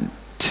moment.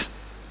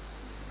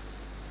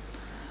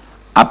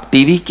 अब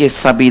TV के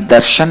सभी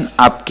दर्शन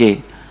आपके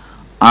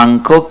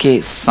आंखों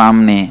के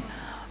सामने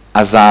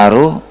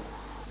हजारों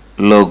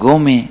लोगों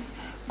में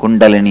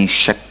कुंडलिनी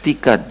शक्ति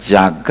का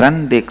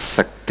जागरण देख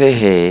सकते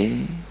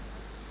हैं।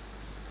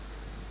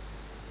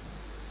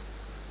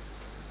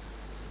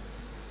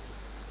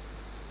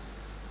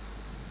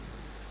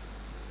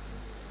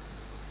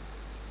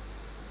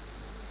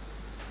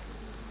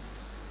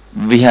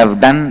 We have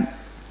done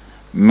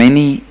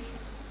many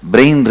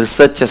brain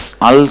researches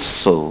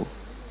also.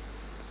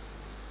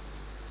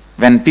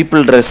 When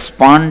people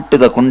respond to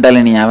the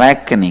Kundalini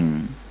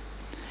awakening,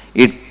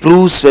 it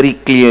proves very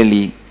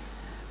clearly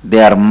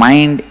their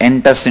mind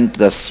enters into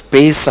the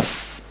space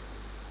of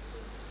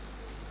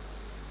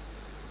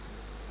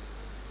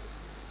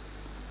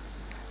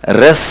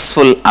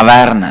restful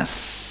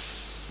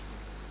awareness,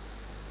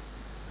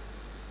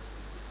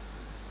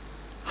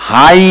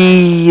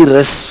 high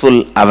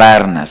restful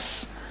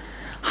awareness,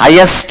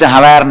 highest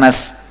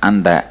awareness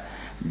and the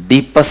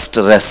deepest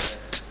rest.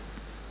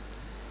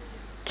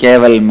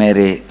 केवल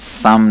मेरे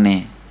सामने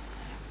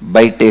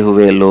बैठे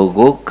हुए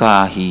लोगों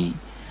का ही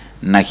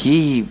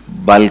नहीं,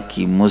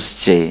 बल्कि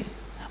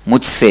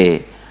मुझसे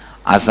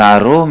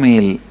हजारों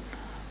मील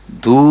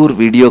दूर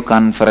वीडियो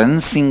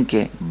कॉन्फ्रेंसिंग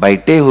के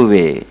बैठे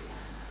हुए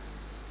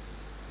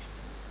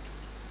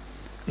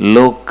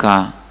लोग का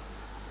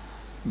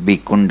भी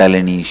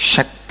कुंडलिनी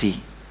शक्ति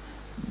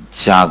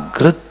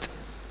जागृत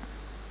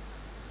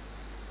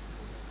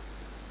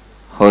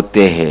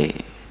होते हैं।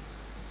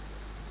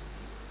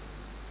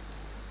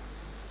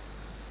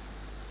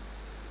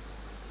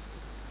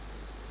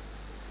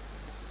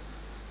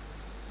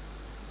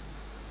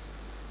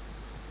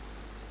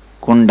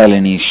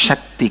 कुंडलिनी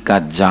शक्ति का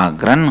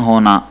जागरण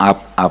होना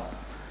आप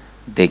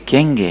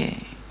देखेंगे।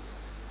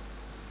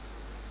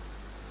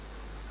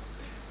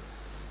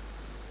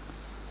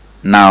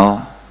 Now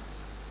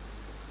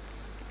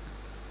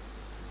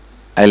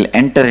I'll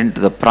enter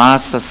into the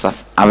process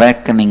of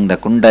awakening the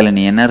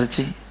Kundalini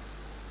energy.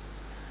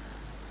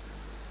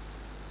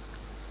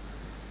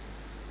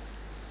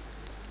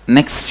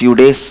 Next few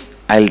days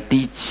I'll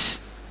teach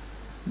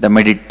the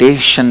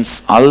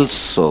meditations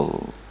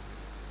also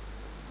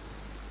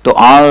to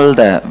all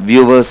the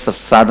viewers of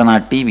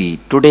Sadhana TV.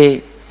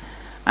 Today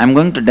I'm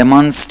going to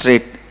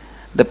demonstrate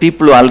the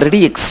people who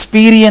already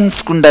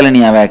experience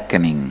Kundalini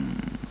awakening.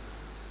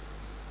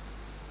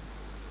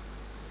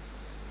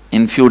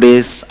 In few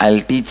days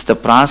I'll teach the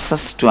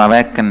process to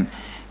awaken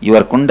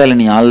your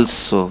Kundalini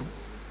also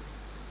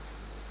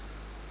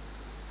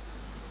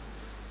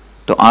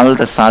to all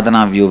the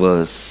sadhana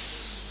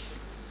viewers.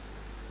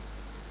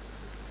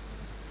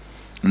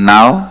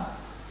 Now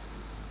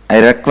I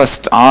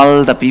request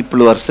all the people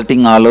who are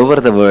sitting all over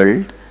the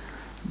world,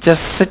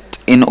 just sit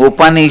in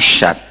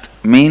Upanishad,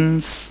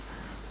 means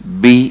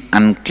be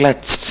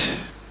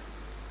unclutched.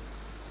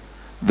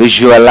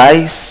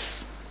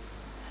 Visualize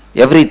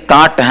every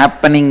thought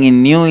happening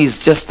in you is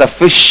just a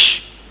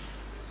fish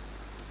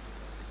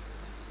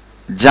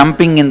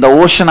jumping in the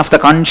ocean of the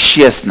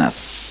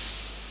consciousness.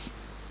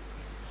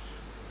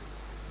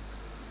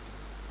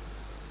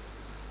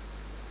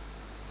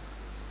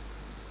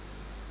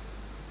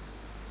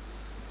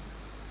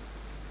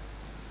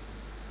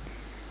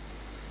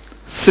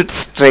 Sit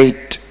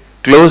straight,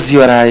 close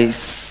your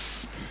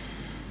eyes.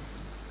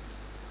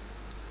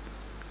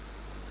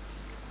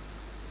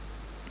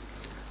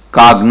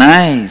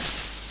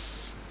 Cognize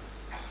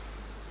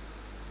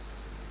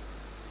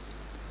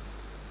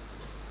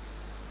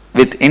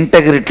with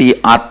integrity,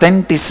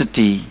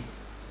 authenticity,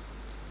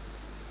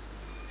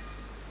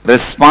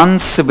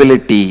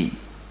 responsibility,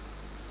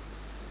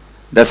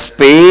 the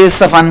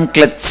space of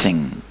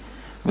unclutching.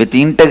 With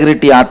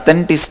integrity,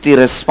 authenticity,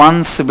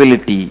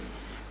 responsibility,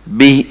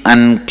 be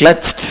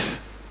unclutched.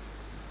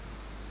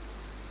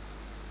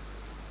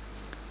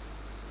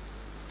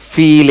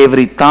 Feel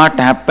every thought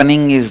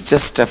happening is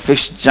just a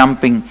fish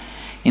jumping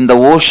in the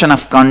ocean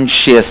of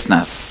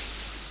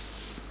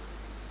consciousness.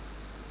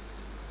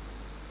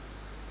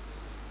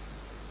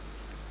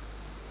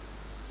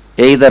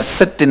 Either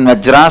sit in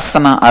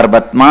Vajrasana or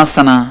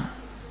Padmasana,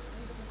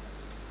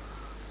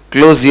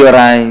 close your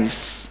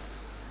eyes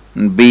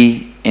and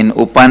be in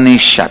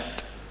Upanishad.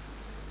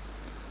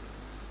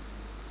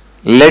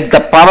 Let the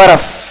power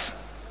of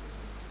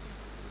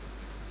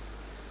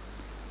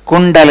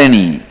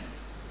Kundalini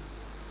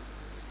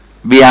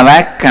be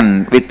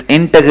awakened with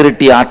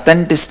integrity,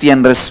 authenticity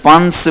and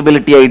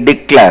responsibility, I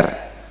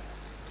declare.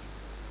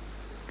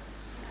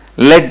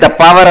 Let the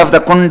power of the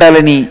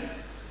Kundalini,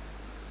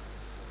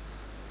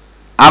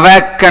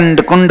 awakened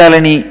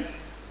Kundalini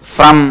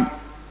from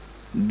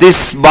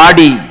this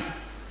body,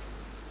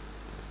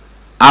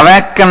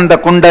 awaken the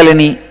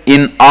Kundalini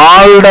in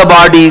all the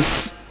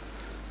bodies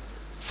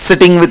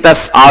sitting with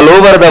us all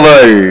over the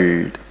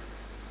world.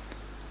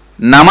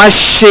 Namah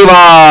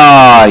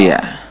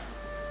Shivaya.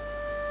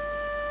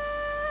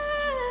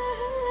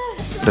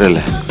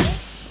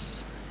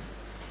 Relax.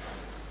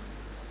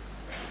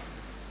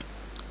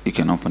 You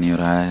can open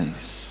your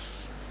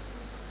eyes.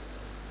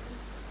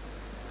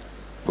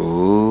 Om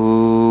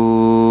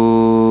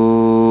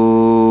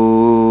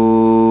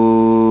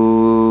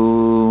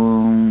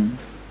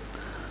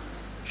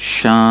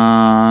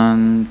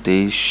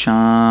Shanti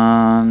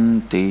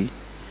Shanti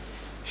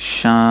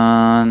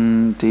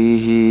Shanti.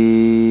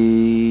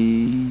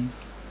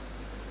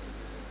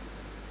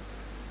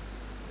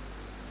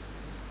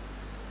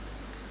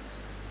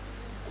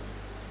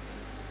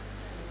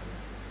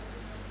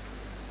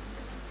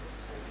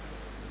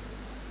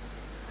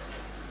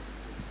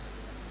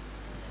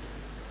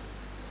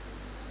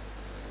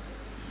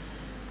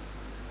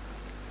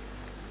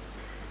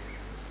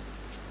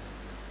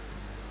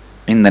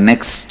 In the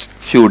next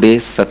few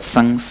days,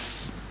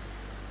 satsangs,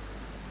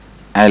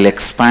 I'll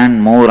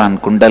expand more on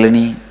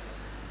Kundalini,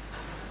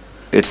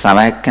 its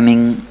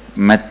awakening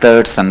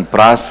methods and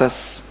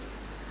process,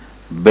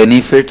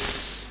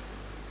 benefits,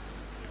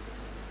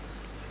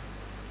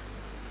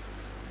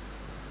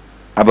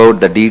 about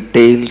the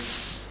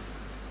details.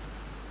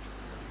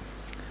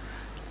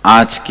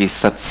 आज की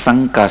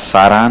सत्संग का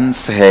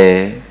सारांश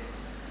है,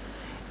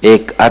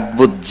 एक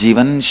अद्भुत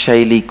जीवन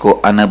शैली को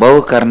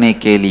अनुभव करने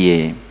के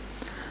लिए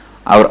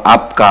और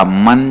आपका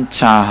मन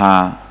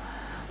चाहा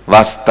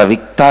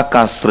वास्तविकता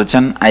का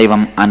सृजन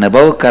एवं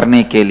अनुभव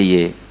करने के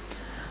लिए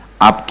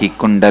आपकी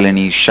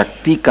कुंडलिनी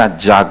शक्ति का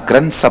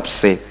जागरण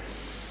सबसे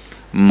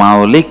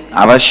मौलिक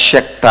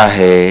आवश्यकता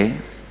है।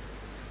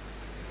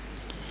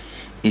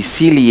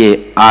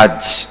 इसीलिए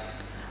आज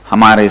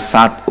हमारे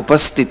साथ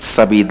उपस्थित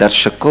सभी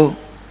दर्शकों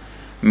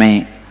मैं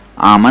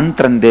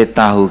आमंत्रण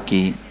देता हूं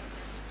कि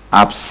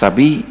आप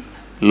सभी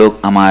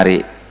लोग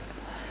हमारे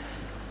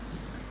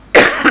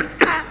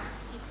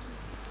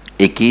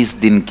 21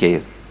 दिन के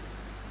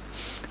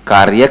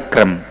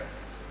कार्यक्रम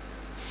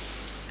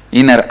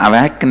इनर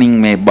अवेकनिंग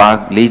में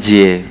भाग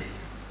लीजिए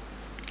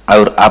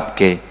और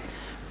आपके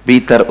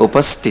भीतर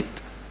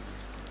उपस्थित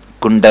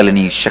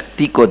कुंडलिनी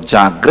शक्ति को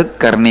जागृत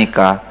करने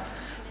का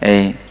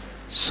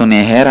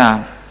सुनहरा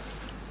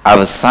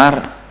अवसर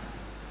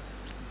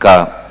का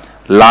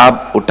लाभ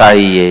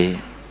उठाइए।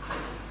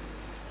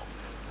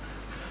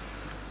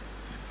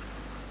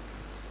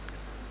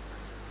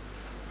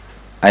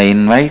 I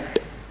invite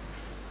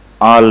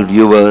all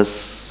viewers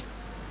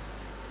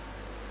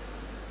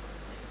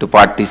to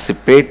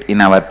participate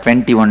in our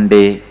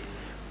 21-day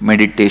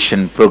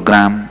meditation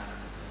program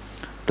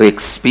to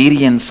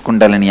experience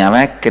Kundalini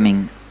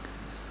awakening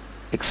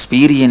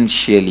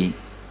experientially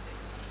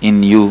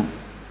in you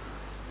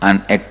and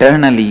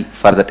eternally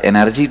for that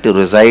energy to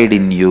reside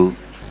in you.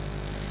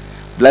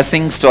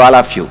 Blessings to all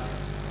of you.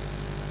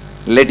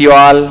 Let you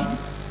all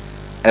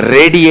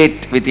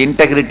radiate with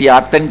integrity,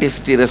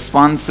 authenticity,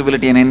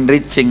 responsibility and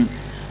enriching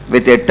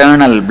with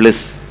eternal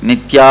bliss.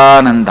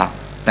 Nithyananda.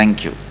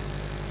 Thank you.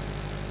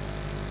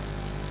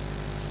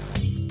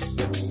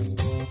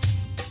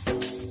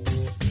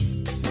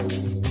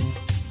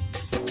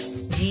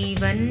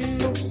 जीवन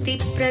मुक्ति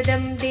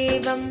प्रदम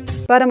देवम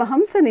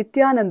ಪರಮಹಂಸ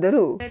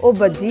ನಿತ್ಯಾನಂದರು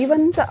ಒಬ್ಬ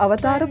ಜೀವಂತ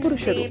ಅವತಾರ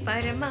ಪುರುಷರು.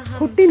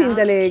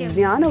 ಹುಟ್ಟಿನಿಂದಲೇ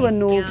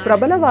ಜ್ಞಾನವನ್ನು,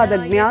 ಪ್ರಬಲವಾದ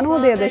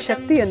ಜ್ಞಾನೋದಯದ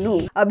ಶಕ್ತಿಯನ್ನು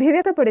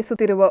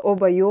ಅಭಿವ್ಯಕ್ತಪಡಿಸುತ್ತಿರುವ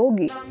ಒಬ್ಬ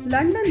ಯೋಗಿ.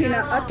 ಲಂಡನ್ನಿನ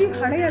ಅತಿ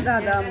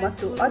ಹಳೆಯದಾದ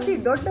ಮತ್ತು ಅತಿ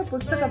ದೊಡ್ಡ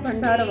ಪುಸ್ತಕ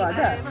ಭಂಡಾರವಾದ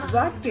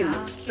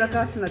ವಾಟ್ಕಿನ್ಸ್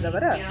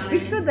ಪ್ರಕಾಶನದವರ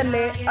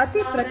ವಿಶ್ವದಲ್ಲೇ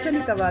ಅತಿ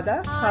ಪ್ರಚಲಿತವಾದ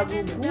ಹಾಗೂ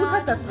ಗೂಢ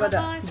ತತ್ವದ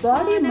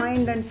ಬಾಡಿ,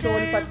 ಮೈಂಡ್ ಅಂಡ್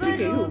ಸೋಲ್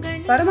ಪತ್ರಿಕೆಯು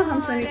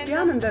Paramahamsa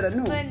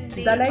ನಿತ್ಯಾನಂದರನ್ನು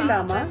Dalai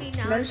llama,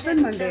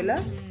 Nelson Mandela,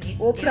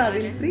 Oprah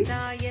ವಿನ್ಫ್ರಿ,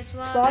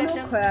 follow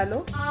ಖಯಾಲೋ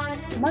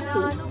ಮತ್ತು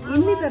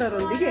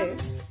ಇನ್ನಿತರರೊಂದಿಗೆ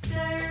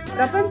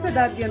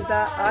ಪ್ರಪಂಚದಾದ್ಯಂತ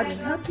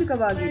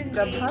ಆಧ್ಯಾತ್ಮಿಕವಾಗಿ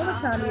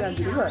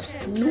ಪ್ರಭಾವಶಾಲಿಯಾಗಿರುವ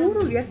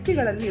 100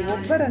 ವ್ಯಕ್ತಿಗಳಲ್ಲಿ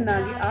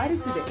ಒಬ್ಬರನ್ನಾಗಿ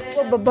ಆರಿಸಿದೆ.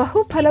 ಒಬ್ಬ ಬಹು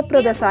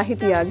ಫಲಪ್ರದ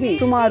ಸಾಹಿತಿಯಾಗಿ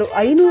ಸುಮಾರು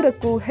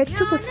 500ಕ್ಕೂ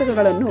ಹೆಚ್ಚು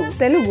ಪುಸ್ತಕಗಳನ್ನು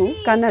Telugu,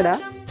 Kannada,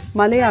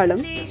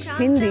 Malayalam,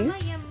 Hindi,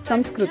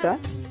 Sanskrit,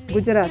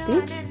 Gujarati,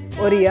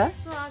 Oriya,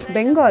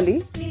 Bengali,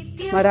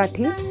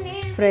 Marathi,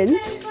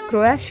 French,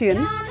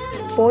 ಕ್ರೊಯೇಷಿಯನ್,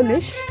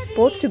 Polish,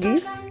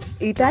 Portuguese,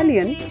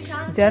 Italian,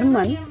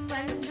 German,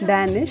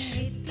 Danish,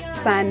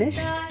 Spanish,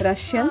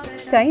 Russian,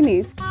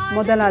 Chinese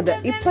ಮೊದಲಾದ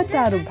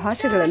 26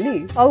 ಭಾಷೆಗಳಲ್ಲಿ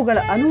ಅವುಗಳ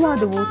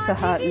ಅನುವಾದವೂ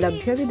ಸಹ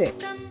ಲಭ್ಯವಿದೆ.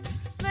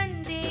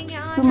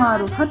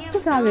 ಸುಮಾರು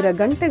 10,000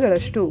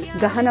 ಗಂಟೆಗಳಷ್ಟು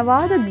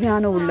ಗಹನವಾದ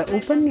ಜ್ಞಾನವುಳ್ಳ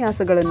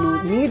ಉಪನ್ಯಾಸಗಳನ್ನು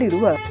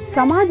ನೀಡಿರುವ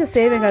ಸಮಾಜ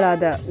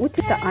ಸೇವೆಗಳಾದ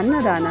ಉಚಿತ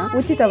ಅನ್ನದಾನ,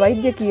 ಉಚಿತ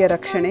ವೈದ್ಯಕೀಯ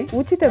ರಕ್ಷಣೆ,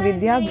 ಉಚಿತ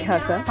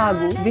ವಿದ್ಯಾಭ್ಯಾಸ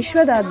ಹಾಗೂ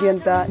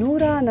ವಿಶ್ವದಾದ್ಯಂತ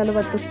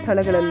 140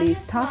 ಸ್ಥಳಗಳಲ್ಲಿ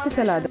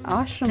ಸ್ಥಾಪಿಸಲಾದ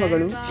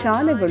ಆಶ್ರಮಗಳು,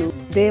 ಶಾಲೆಗಳು,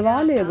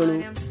 ದೇವಾಲಯಗಳು,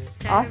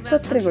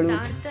 ಆಸ್ಪತ್ರೆಗಳು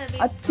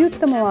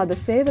ಅತ್ಯುತ್ತಮವಾದ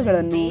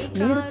ಸೇವೆಗಳನ್ನು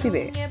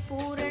ನೀಡುತ್ತಿವೆ.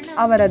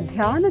 ಅವರ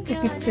ಧ್ಯಾನ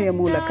ಚಿಕಿತ್ಸೆಯ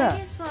ಮೂಲಕ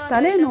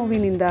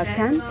ತಲೆನೋವಿನಿಂದ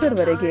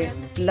ಕ್ಯಾನ್ಸರ್ವರೆಗೆ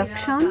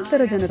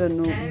ಲಕ್ಷಾಂತರ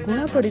ಜನರನ್ನು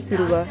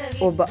ಗುಣಪಡಿಸಿರುವ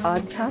ಒಬ್ಬ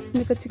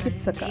ಆಧ್ಯಾತ್ಮಿಕ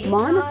ಚಿಕಿತ್ಸಕ.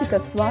 ಮಾನಸಿಕ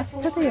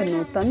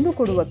ಸ್ವಾಸ್ಥ್ಯತೆಯನ್ನು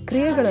ತಂದುಕೊಡುವ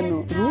ಕ್ರಿಯೆಗಳನ್ನು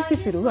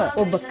ರೂಪಿಸಿರುವ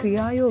ಒಬ್ಬ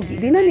ಕ್ರಿಯಾಯೋಗಿ.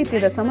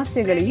 ದಿನನಿತ್ಯದ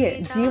ಸಮಸ್ಯೆಗಳಿಗೆ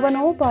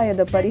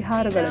ಜೀವನೋಪಾಯದ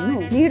ಪರಿಹಾರಗಳನ್ನು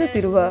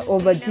ನೀಡುತ್ತಿರುವ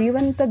ಒಬ್ಬ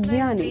ಜೀವಂತ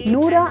ಜ್ಞಾನಿ.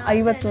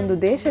 151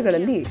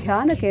 ದೇಶಗಳಲ್ಲಿ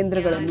ಧ್ಯಾನ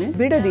ಕೇಂದ್ರಗಳನ್ನು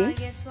Bidadi,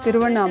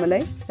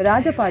 Tiruvannamalai,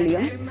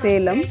 ರಾಜಪಾಳ್ಯಂ,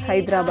 Salem,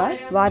 Hyderabad,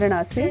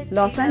 Varanasi,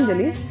 loss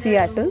Angeles,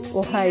 Seattle,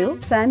 ಒಹಾಯೋ,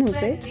 San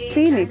ಹುಸೆ,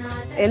 Phoenix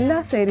ಎಲ್ಲ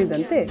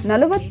ಸೇರಿದಂತೆ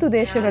 40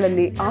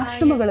 ದೇಶಗಳಲ್ಲಿ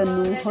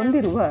ಆಶ್ರಮಗಳನ್ನು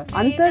ಹೊಂದಿರುವ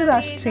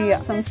ಅಂತಾರಾಷ್ಟ್ರೀಯ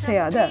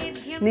ಸಂಸ್ಥೆಯಾದ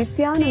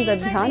ನಿತ್ಯಾನಂದ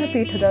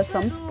ಧ್ಯಾನಪೀಠದ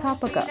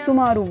ಸಂಸ್ಥಾಪಕ.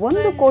 ಸುಮಾರು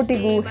 1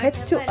 ಕೋಟಿಗೂ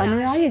ಹೆಚ್ಚು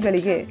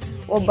ಅನುಯಾಯಿಗಳಿಗೆ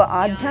ಒಬ್ಬ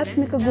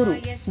ಆಧ್ಯಾತ್ಮಿಕ ಗುರು.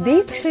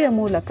 ದೀಕ್ಷೆಯ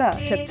ಮೂಲಕ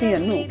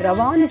ಶಕ್ತಿಯನ್ನು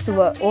ರವಾನಿಸುವ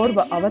ಓರ್ವ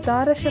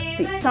ಅವತಾರ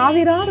ಶಕ್ತಿ.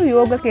 ಸಾವಿರಾರು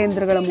ಯೋಗ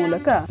ಕೇಂದ್ರಗಳ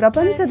ಮೂಲಕ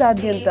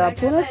ಪ್ರಪಂಚದಾದ್ಯಂತ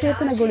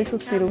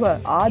ಪುನಶ್ಚೇತನಗೊಳಿಸುತ್ತಿರುವ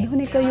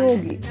ಆಧುನಿಕ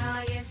ಯೋಗಿ.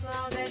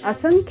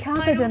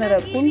 ಅಸಂಖ್ಯಾತ ಜನರ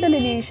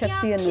ಕುಂಡಲಿನಿ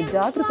ಶಕ್ತಿಯನ್ನು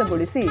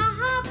ಜಾಗೃತಗೊಳಿಸಿ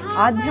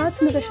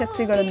ಆಧ್ಯಾತ್ಮಿಕ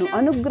ಶಕ್ತಿಗಳನ್ನು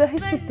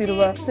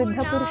ಅನುಗ್ರಹಿಸುತ್ತಿರುವ ಸಿದ್ಧ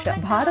ಪುರುಷ.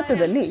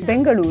 ಭಾರತದಲ್ಲಿ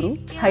ಬೆಂಗಳೂರು,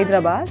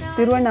 ಹೈದರಾಬಾದ್,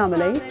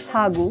 ತಿರುವಣ್ಣಾಮಲೈ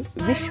ಹಾಗೂ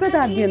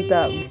ವಿಶ್ವದಾದ್ಯಂತ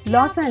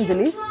loss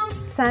Angeles,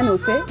 San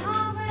ಹುಸೆ,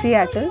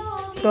 Seattle,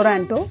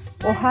 Toronto,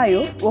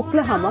 ಒಹಾಯೋ,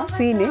 ಒಕ್ಲಹಾಮಾ,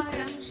 Phoenix,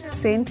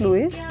 Saint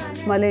Louis,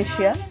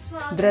 Malaysia,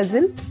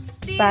 Brazil,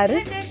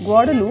 Paris,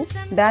 ಗ್ವಾಡಲೂಪ್,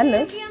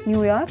 Dallas,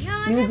 New York,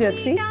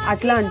 New Jersey,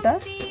 Atlanta,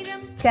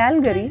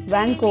 Calgary,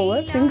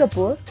 Vancouver,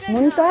 Singapore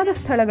ಮುಂತಾದ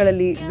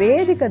ಸ್ಥಳಗಳಲ್ಲಿ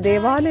ವೇದಿಕ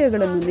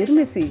ದೇವಾಲಯಗಳನ್ನು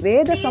ನಿರ್ಮಿಸಿ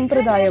ವೇದ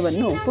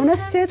ಸಂಪ್ರದಾಯವನ್ನು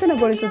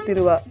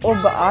ಪುನಶ್ಚೇತನಗೊಳಿಸುತ್ತಿರುವ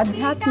ಒಬ್ಬ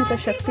ಆಧ್ಯಾತ್ಮಿಕ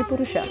ಶಕ್ತಿ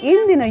ಪುರುಷ.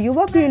 ಇಂದಿನ ಯುವ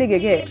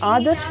ಪೀಳಿಗೆಗೆ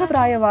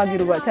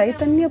ಆದರ್ಶಪ್ರಾಯವಾಗಿರುವ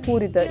ಚೈತನ್ಯ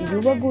ಪೂರಿತ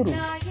ಯುವ ಗುರು.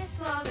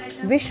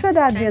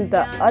 ವಿಶ್ವದಾದ್ಯಂತ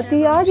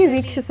ಅತಿಯಾಗಿ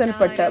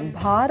ವೀಕ್ಷಿಸಲ್ಪಟ್ಟ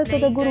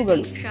ಭಾರತದ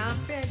ಗುರುಗಳು.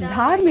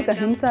 ಧಾರ್ಮಿಕ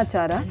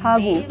ಹಿಂಸಾಚಾರ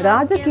ಹಾಗೂ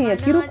ರಾಜಕೀಯ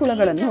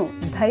ಕಿರುಕುಳಗಳನ್ನು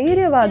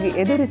ಧೈರ್ಯವಾಗಿ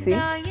ಎದುರಿಸಿ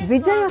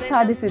ವಿಜಯ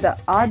ಸಾಧಿಸಿದ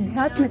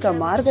ಆಧ್ಯಾತ್ಮಿಕ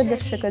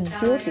ಮಾರ್ಗದರ್ಶಕ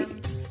ಜ್ಯೋತಿ.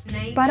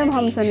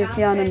 ಪರಮಹಂಸ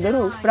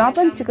ನಿತ್ಯಾನಂದರು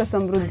ಪ್ರಾಪಂಚಿಕ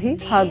ಸಮೃದ್ಧಿ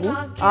ಹಾಗೂ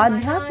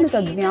ಆಧ್ಯಾತ್ಮಿಕ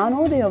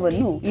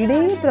ಜ್ಞಾನೋದಯವನ್ನು ಇಡೀ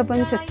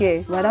ಪ್ರಪಂಚಕ್ಕೆ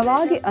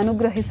ವರವಾಗಿ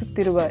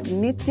ಅನುಗ್ರಹಿಸುತ್ತಿರುವ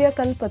ನಿತ್ಯ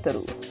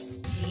ಕಲ್ಪತರು.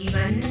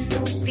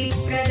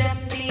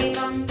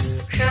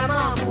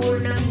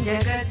 क्षमापूर्णं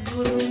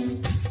जगद्गुरुं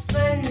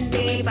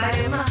वन्दे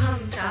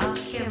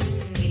परमहंसाख्यं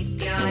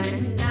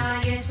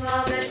नित्यानन्दाय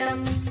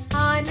स्वागतम्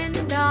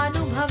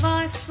आनन्दानुभवास्वादं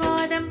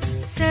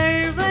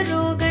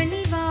सर्वरोगनिवारकं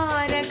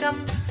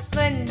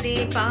वन्दे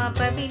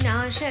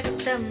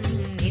पापविनाशक्तं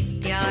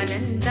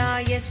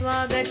नित्यानन्दाय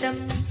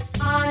स्वागतम्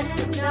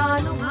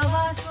आनन्दानुभवास्वादं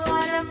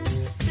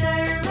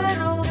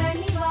सर्वरोगनिवारकं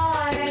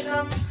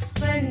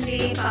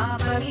वन्दे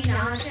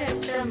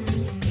पापविनाशकं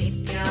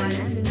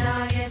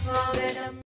नित्यानन्दाय स्वागतम्।